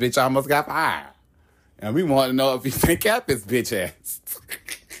 This bitch almost got fired. And we want to know if he can cap his bitch ass.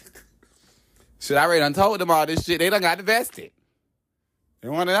 Shit, I already done told them all this shit. They done got invested. They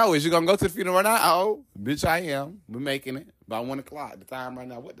want to know, is you going to go to the funeral or not? Oh, bitch, I am. We're making it. About 1 o'clock. The time right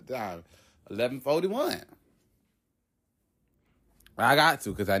now, what the time? 11:41. I got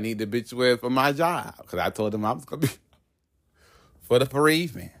to, because I need the bitch wear for my job. Because I told them I was going to be for the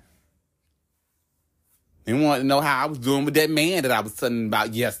bereavement. They wanted to know how I was doing with that man that I was telling them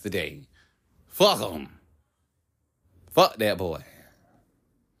about yesterday. Fuck him. Fuck that boy.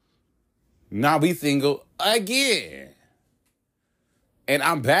 Now we single again. And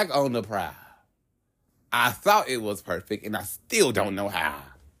I'm back on the prowl. I thought it was perfect, and I still don't know how.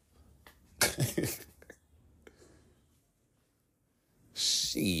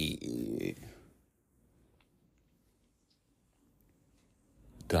 Shit.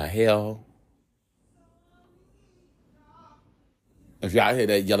 The hell? If y'all hear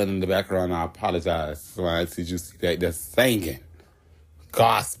that yelling in the background, I apologize. So I see you see that. They're singing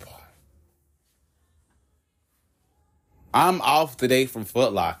gospel. I'm off today from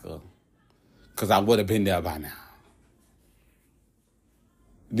Foot Locker because I would have been there by now.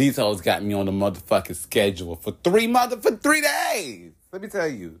 These hoes got me on the motherfucking schedule for 3 days. Let me tell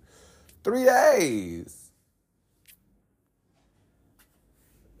you. 3 days.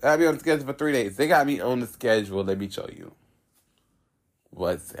 I'll be on the schedule for 3 days. They got me on the schedule. Let me show you.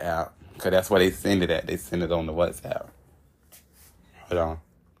 WhatsApp. Because that's where they send it at. They send it on the WhatsApp. Hold on.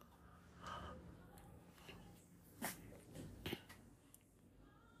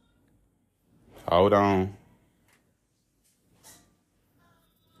 Hold on.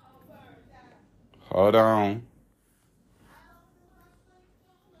 Hold on.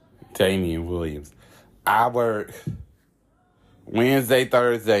 Damion Williams. I work Wednesday,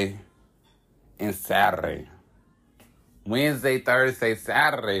 Thursday, and Saturday. Wednesday, Thursday,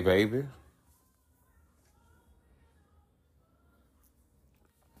 Saturday, baby.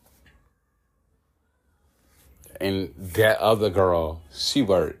 And that other girl, she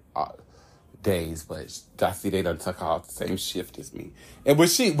worked days, but I see they done took her off the same shift as me. And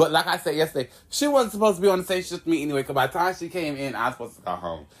but like I said yesterday, she wasn't supposed to be on the same shift as me anyway, because by the time she came in, I was supposed to go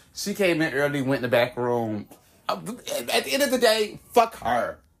home. She came in early, went in the back room. At the end of the day, fuck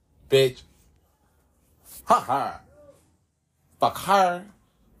her, bitch. Fuck her. Fuck her.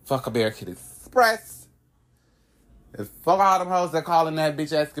 Fuck American Express. And fuck all them hoes that calling that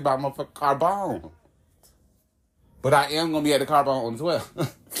bitch asking about motherfucking Carbone. But I am going to be at the Carbone as well.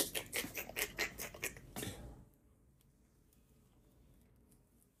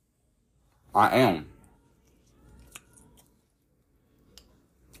 I am.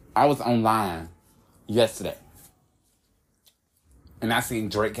 I was online yesterday. And I seen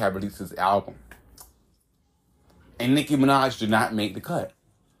Drake had released his album. And Nicki Minaj did not make the cut.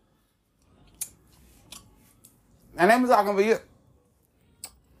 And I'm talking for you.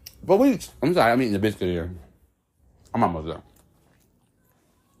 But I'm sorry, I'm eating the biscuit here. I'm almost done.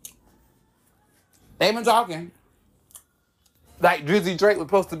 They been talking. Like Drizzy Drake was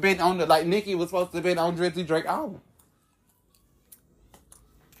supposed to be on like Nicki was supposed to be on Drizzy Drake album.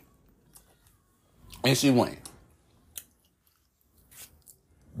 And she went.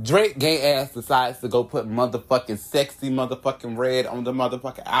 Drake gay ass decides to go put motherfucking Sexy motherfucking Red on the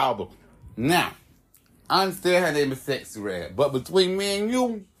motherfucking album. Now, I understand her name is Sexy Red, but between me and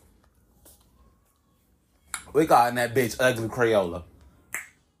you, we calling that bitch Ugly Crayola.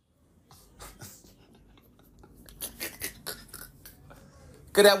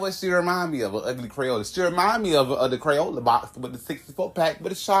 Cause that's what she remind me of, an Ugly Crayola. She remind me of the Crayola box with the 64-pack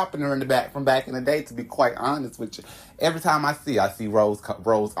with a sharpener in the back from back in the day, to be quite honest with you. Every time I see Rose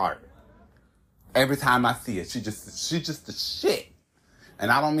art. Every time I see it, she just the shit.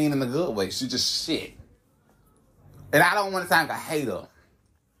 And I don't mean in a good way, she just shit. And I don't want to sound like a hater.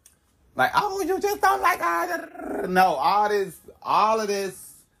 Like, oh, you just don't like her. No, all of this,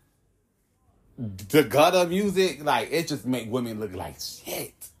 the gutter music, like, it just make women look like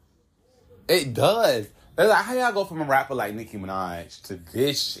shit. It does. It's like, how y'all go from a rapper like Nicki Minaj to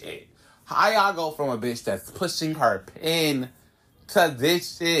this shit? How y'all go from a bitch that's pushing her pen to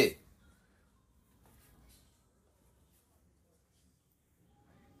this shit?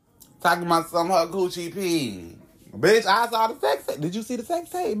 Talking about some her Gucci P. Bitch, I saw the sex tape. Did you see the sex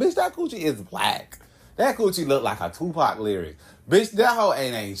tape? Bitch, that coochie is black. That coochie look like a Tupac lyric. Bitch, that hoe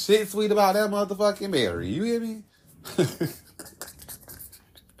ain't shit sweet about that motherfucking Mary. You hear me?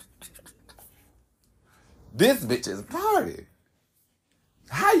 This bitch is party.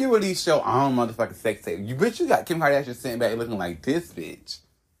 How you release your own motherfucking sex tape? You bitch, you got Kim Kardashian sitting back looking like this bitch.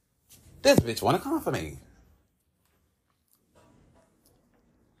 This bitch wanna come for me.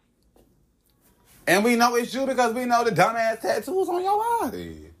 And we know it's you because we know the dumbass tattoos on your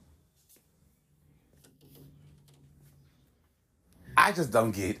body. I just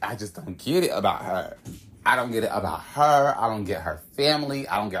don't get it about her. I don't get it about her. I don't get her family.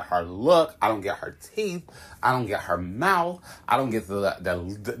 I don't get her look. I don't get her teeth. I don't get her mouth. I don't get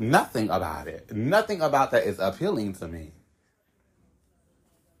the nothing about it. Nothing about that is appealing to me.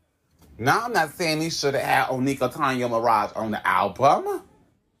 Now, I'm not saying he should have had Onika Tanya Mirage on the album.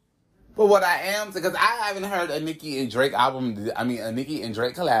 But what I am, because I haven't heard a Nicki and Drake album, a Nicki and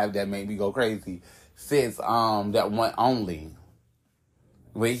Drake collab that made me go crazy since that one only.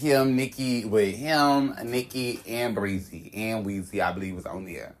 With him, Nicki, and Breezy, and Weezy, I believe, was on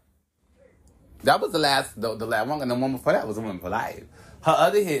there. That was the last one, and the one before that was the one for life. Her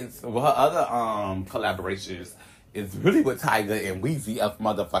other hits, her other collaborations is really with Tyga and Weezy of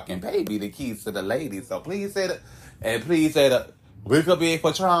motherfucking Baby, the keys to the ladies. So please say that, and please say that we could be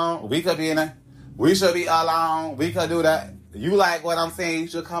Patron, we could be we should be alone, we could do that. You like what I'm saying? You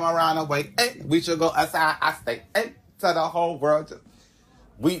should come around and wait. Hey, we should go outside. I stay to the whole world.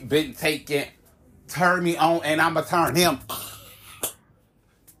 We've been taking, turn me on, and I'ma turn him.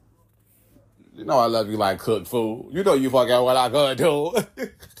 You know I love you like cooked food. You know you fucking what I gonna do.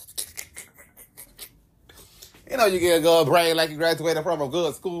 You know you get a good brain like you graduated from a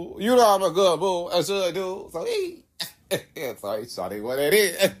good school. You know I'm a good boo. I should do. So he. So he shot it what it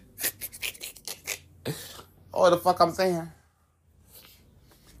is. Oh, the fuck I'm saying?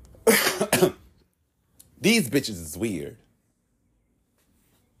 These bitches is weird.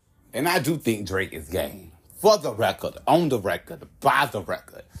 And I do think Drake is gay. For the record, on the record, by the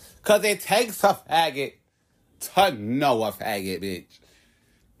record. Because it takes a faggot to know a faggot, bitch.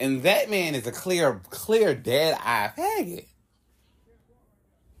 And that man is a clear, dead-eye faggot.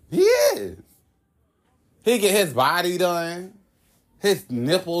 He is. He get his body done. His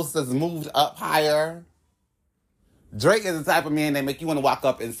nipples is moved up higher. Drake is the type of man that make you want to walk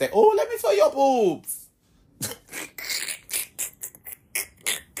up and say, oh, let me feel your boobs.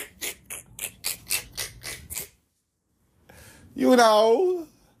 You know,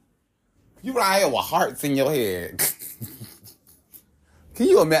 you right here with hearts in your head. Can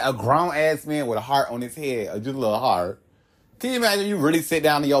you imagine a grown-ass man with a heart on his head, or just a little heart? Can you imagine you really sit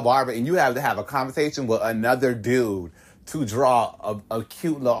down to your barber and you have to have a conversation with another dude to draw a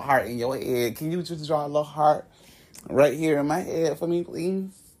cute little heart in your head? Can you just draw a little heart right here in my head for me, please?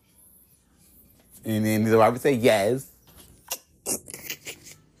 And then the barber would say, yes.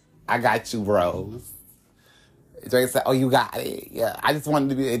 I got you, bros. Drake said, oh, you got it. Yeah, I just wanted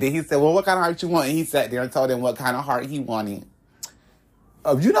to be. And then he said, well, what kind of heart you want? And he sat there and told him what kind of heart he wanted.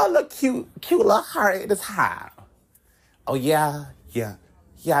 Oh, you know, look cute little heart at this high. Oh, yeah,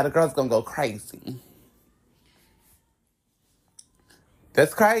 the girl's gonna go crazy.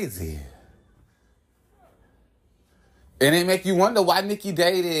 That's crazy. And it make you wonder why Nicki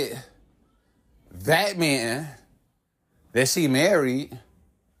dated that man that she married.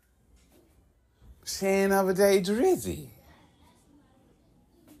 She ain't never dated Drizzy.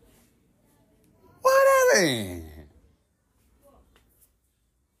 Whatever.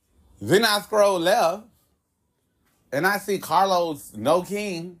 Then I scroll left, and I see Carlos No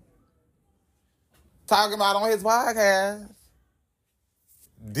King talking about on his podcast,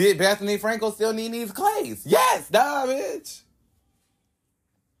 did Bethany Frankel still need these clays? Yes, duh, bitch.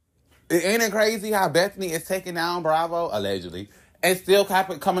 Ain't it crazy how Bethany is taking down Bravo, allegedly, and still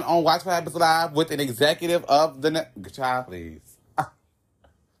coming on Watch What Happens Live with an executive of the... Child, please. But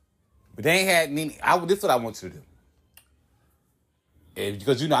they ain't had... This is what I want you to do.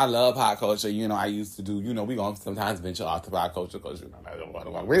 Because, I love pop culture. I used to do... we going to sometimes venture off to pop culture because, I don't want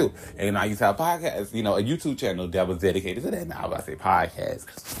to real. And I used to have podcasts. A YouTube channel that was dedicated to that. Now, I say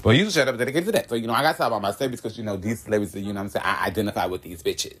podcast. But a YouTube channel was dedicated to that. So, I got to talk about my celebrities because, these celebrities, I identify with these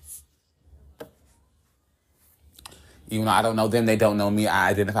bitches. Even though I don't know them, they don't know me. I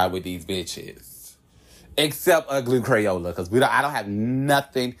identify with these bitches. Except Ugly Crayola. Because I don't have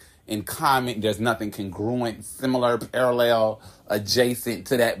nothing in common. There's nothing congruent, similar, parallel, adjacent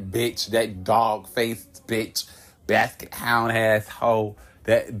to that bitch. That dog-faced bitch. Basket hound ass hoe.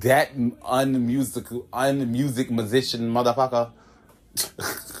 That unmusic musician motherfucker.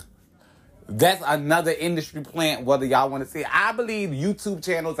 That's another industry plant, whether y'all want to see it. I believe YouTube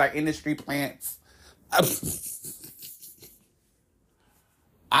channels are industry plants.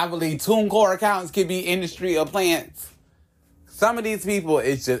 I believe TuneCore accounts can be industry or plants. Some of these people,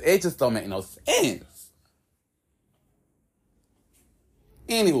 it just don't make no sense.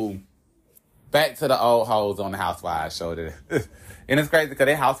 Anywho, back to the old hoes on the Housewives show. And it's crazy because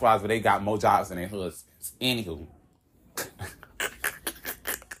they housewives, but they got more jobs than their husbands. Anywho.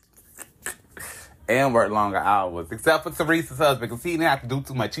 And work longer hours. Except for Teresa's husband, because he didn't have to do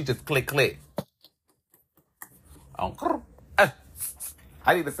too much. He just click. Oh,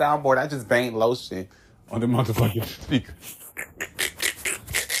 I need a soundboard. I just banged lotion on the motherfucking speaker.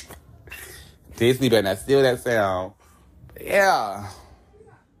 Disney better not steal that sound. Yeah.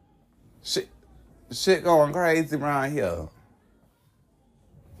 Shit going crazy around here.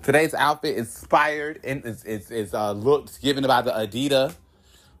 Today's outfit is inspired and it's looks given by the Adidas.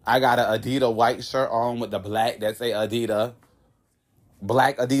 I got an Adidas white shirt on with the black that say Adidas.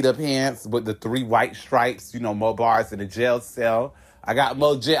 Black Adidas pants with the 3 white stripes, more bars than the jail cell. I got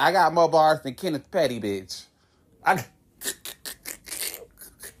more bars than Kenneth Petty, bitch.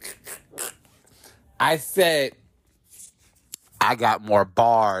 I said I got more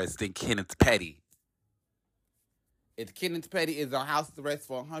bars than Kenneth Petty. If Kenneth Petty is on house arrest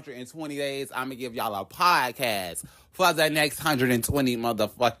for 120 days, I'm going to give y'all a podcast for the next 120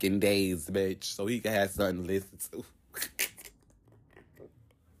 motherfucking days, bitch. So he can have something to listen to.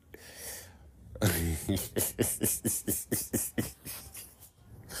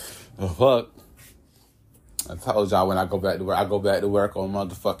 Oh, fuck. I told y'all when I go back to work on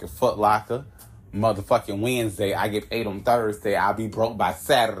motherfucking Foot Locker. Motherfucking Wednesday. I get paid on Thursday. I'll be broke by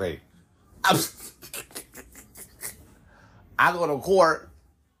Saturday. I go to court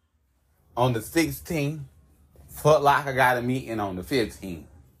on the 16th. Foot Locker got a meeting on the 15th.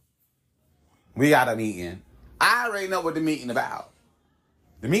 We got a meeting. I already know what the meeting about.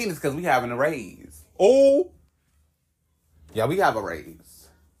 The meeting is because we having a raise. Oh. Yeah, we have a raise.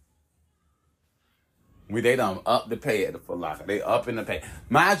 They done up the pay at the Foot Locker. They up in the pay.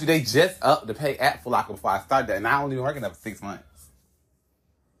 Mind you, they just upped the pay at Foot Locker before I started that. And I only been working there for 6 months.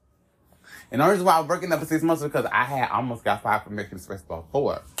 And the reason why I was working there for 6 months was because I almost got fired from American Express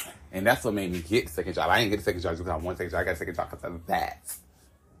before. And that's what made me get the second job. I didn't get the second job because I wanted the second job. I got the second job because of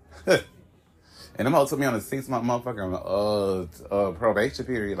that. And them hoes took me on a 6-month motherfucking probation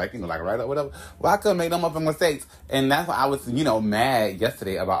period, like right up, whatever. Well, I couldn't make them up in mistakes. And that's why I was, mad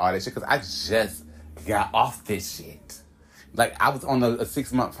yesterday about all that shit, because I just got off this shit. Like, I was on a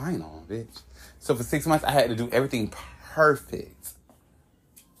 6-month final, bitch. So for 6 months, I had to do everything perfect.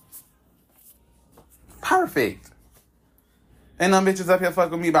 Perfect. And them bitches up here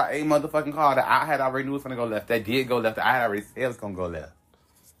fucking with me about a motherfucking car that I had already knew was gonna go left. That did go left. That I had already said was gonna go left.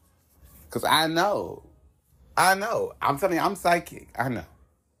 Because I know. I'm telling you, I'm psychic. I know.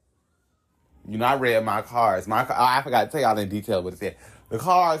 I read my cards. I forgot to tell y'all in detail what it said. The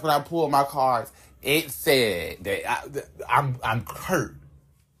cards, when I pulled my cards, it said that I'm hurt.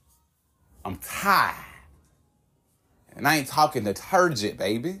 I'm tired. And I ain't talking detergent,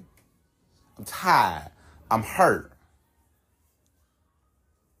 baby. I'm tired. I'm hurt.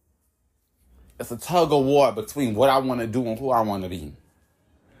 It's a tug of war between what I want to do and who I want to be.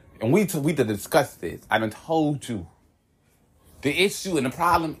 And we to discuss this. I done told you. The issue and the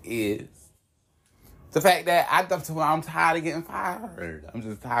problem is the fact that I'm tired of getting fired. I'm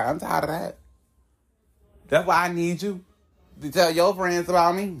just tired. I'm tired of that. That's why I need you to tell your friends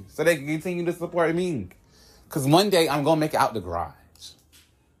about me so they can continue to support me. Because one day I'm going to make it out the garage.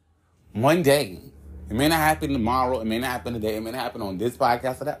 One day. It may not happen tomorrow. It may not happen today. It may not happen on this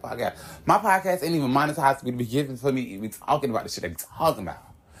podcast or that podcast. My podcast ain't even monetized to be given for me to be talking about the shit I'm talking about.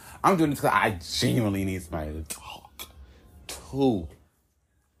 I'm doing this because I genuinely need somebody to talk to.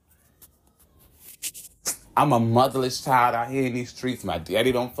 I'm a motherless child out here in these streets. My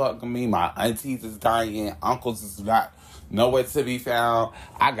daddy don't fuck with me. My aunties is dying. Uncles is not nowhere to be found.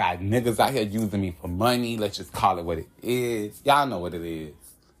 I got niggas out here using me for money. Let's just call it what it is. Y'all know what it is.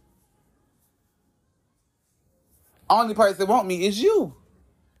 Only person that want me is you.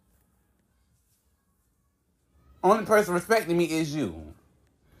 Only person respecting me is you.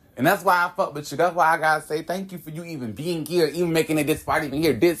 And that's why I fuck with you. That's why I gotta say thank you for you even being here, even making it this far, even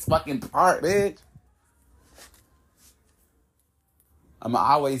here, this fucking part, bitch. I'ma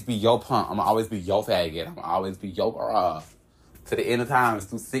always be your punk. I'ma always be your faggot. I'ma always be your girl. To the end of times,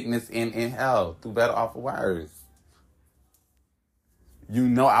 through sickness and in hell, through better or for worse.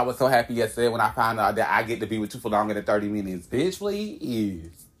 I was so happy yesterday when I found out that I get to be with you for longer than 30 minutes. Bitch,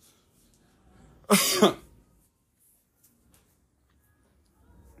 please.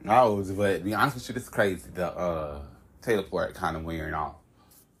 No, but to be honest with you, this is crazy. The teleport kind of wearing off.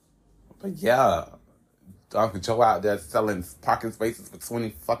 But yeah, Uncle Joe out there selling parking spaces for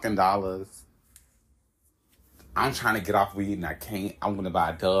 $20 fucking. I'm trying to get off weed and I can't. I'm gonna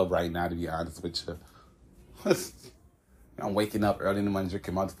buy a dub right now, to be honest with you. I'm waking up early in the morning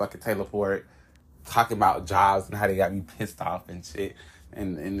drinking motherfucking teleport, talking about jobs and how they got me pissed off and shit.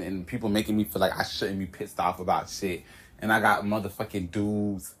 And people making me feel like I shouldn't be pissed off about shit. And I got motherfucking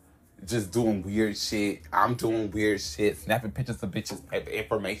dudes just doing weird shit. I'm doing weird shit, snapping pictures of bitches,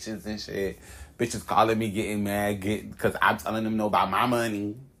 informations and shit. Bitches calling me, getting mad, because I'm telling them no about my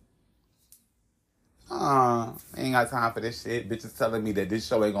money. Ain't got time for this shit. Bitches telling me that this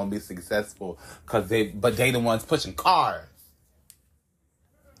show ain't gonna be successful but they the ones pushing cars.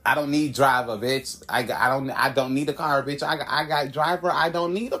 I don't need driver, bitch. I don't need a car, bitch. I got driver. I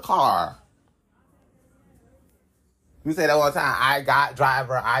don't need a car. You say that one time. I got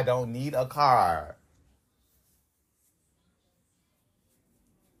driver. I don't need a car.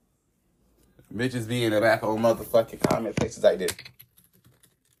 Bitches be in the back on motherfucking comment sections like this.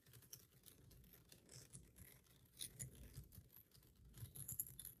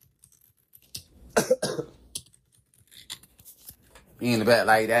 Be in the back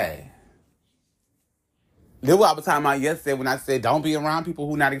like that. This was what I was talking about yesterday when I said don't be around people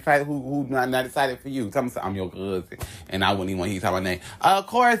who not excited, who not excited for you. Tell me I'm your cousin, and I wouldn't even want to hear my name. Of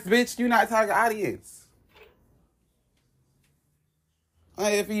course, bitch, you not target audience.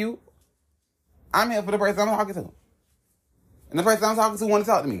 I'm here for you. I'm here for the person I'm talking to, and the person I'm talking to want to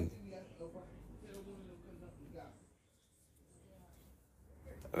talk to me.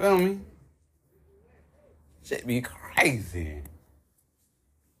 You feel me? Shit be crazy.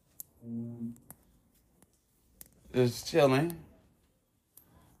 Just chilling.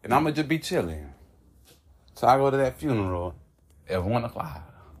 And I'm going to just be chilling. So I go to that funeral at 1 o'clock.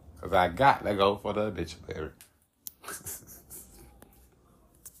 Because I got to go for the obituary.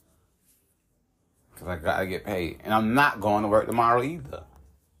 Because I got to get paid. And I'm not going to work tomorrow either.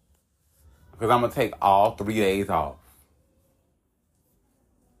 Because I'm going to take all 3 days off.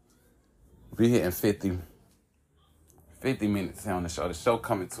 We hitting 50 minutes on the show. The show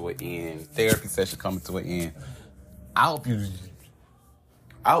coming to an end. Therapy session coming to an end. I hope you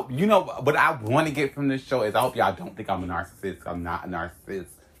know, what I want to get from this show is I hope y'all don't think I'm a narcissist. I'm not a narcissist.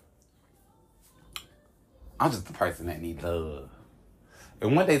 I'm just the person that needs love.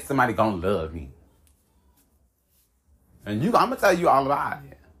 And one day somebody gonna love me. And I'm gonna tell you all about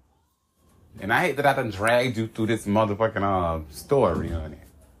it. And I hate that I done dragged you through this motherfucking story on it.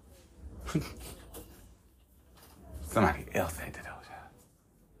 Somebody else had to know that.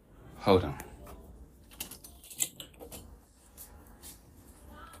 Hold on.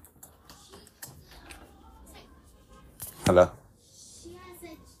 Hello?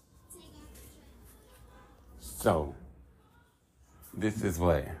 So, this is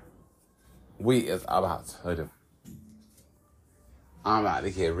what we is about to do. I'm about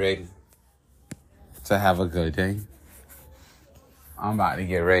to get ready to have a good day. I'm about to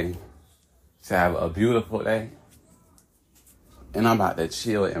get ready to have a beautiful day. And I'm about to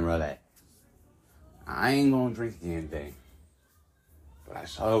chill and relax. I ain't gonna drink again today. But I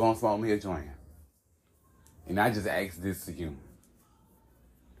sure gonna smoke me a joint. And I just ask this to you.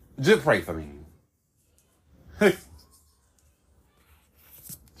 Just pray for me.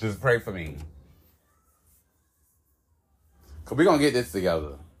 Just pray for me. Because we're going to get this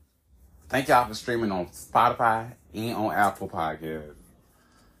together. Thank y'all for streaming on Spotify and on Apple Podcasts.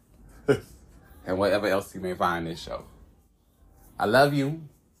 And whatever else you may find this show. I love you.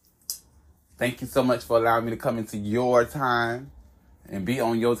 Thank you so much for allowing me to come into your time and be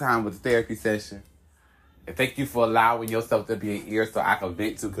on your time with the therapy session. And thank you for allowing yourself to be an ear so I can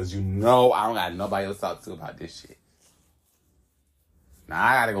vent to, because you know I don't got nobody else to talk to about this shit. Now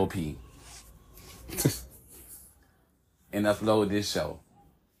I gotta go pee. And upload this show.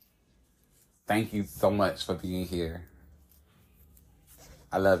 Thank you so much for being here.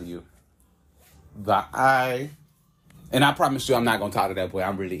 I love you. Bye. And I promise you I'm not gonna talk to that boy.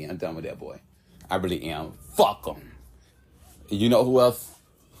 I really am done with that boy. I really am. Fuck him. You know who else?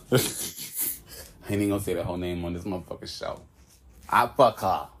 I ain't even gonna say the whole name on this motherfucking show. I fuck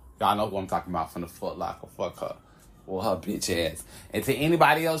her. Y'all know who I'm talking about from the Foot Locker. Fuck her. Well, her bitch ass. And to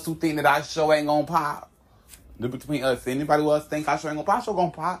anybody else who think that our show ain't gonna pop, between us, anybody else think our show ain't gonna pop, show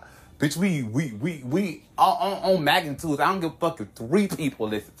gonna pop. Bitch, we on magnitudes. I don't give a fuck if 3 people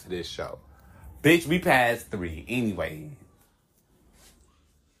listen to this show. Bitch, we passed 3 anyway.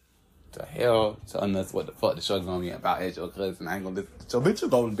 The hell telling us what the fuck the show's gonna be about as your cousin. I ain't gonna listen to the show. Bitch,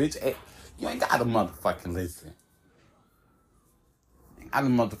 you ain't gotta motherfucking listen. I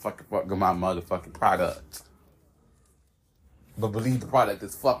don't motherfucking fuck with my motherfucking product. But believe the product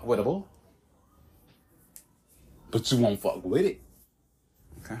is fuck wittable. But you won't fuck with it.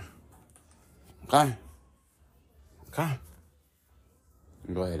 Okay. Okay. Okay.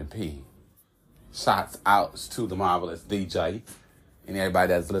 Go ahead and pee. Shots out to the marvelous DJ. And everybody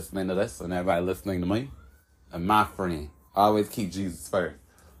that's listening to this and everybody listening to me. And my friend. Always keep Jesus first.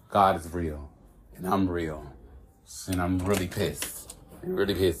 God is real. And I'm real. And I'm really pissed. I'm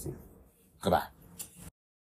really pissed. Goodbye.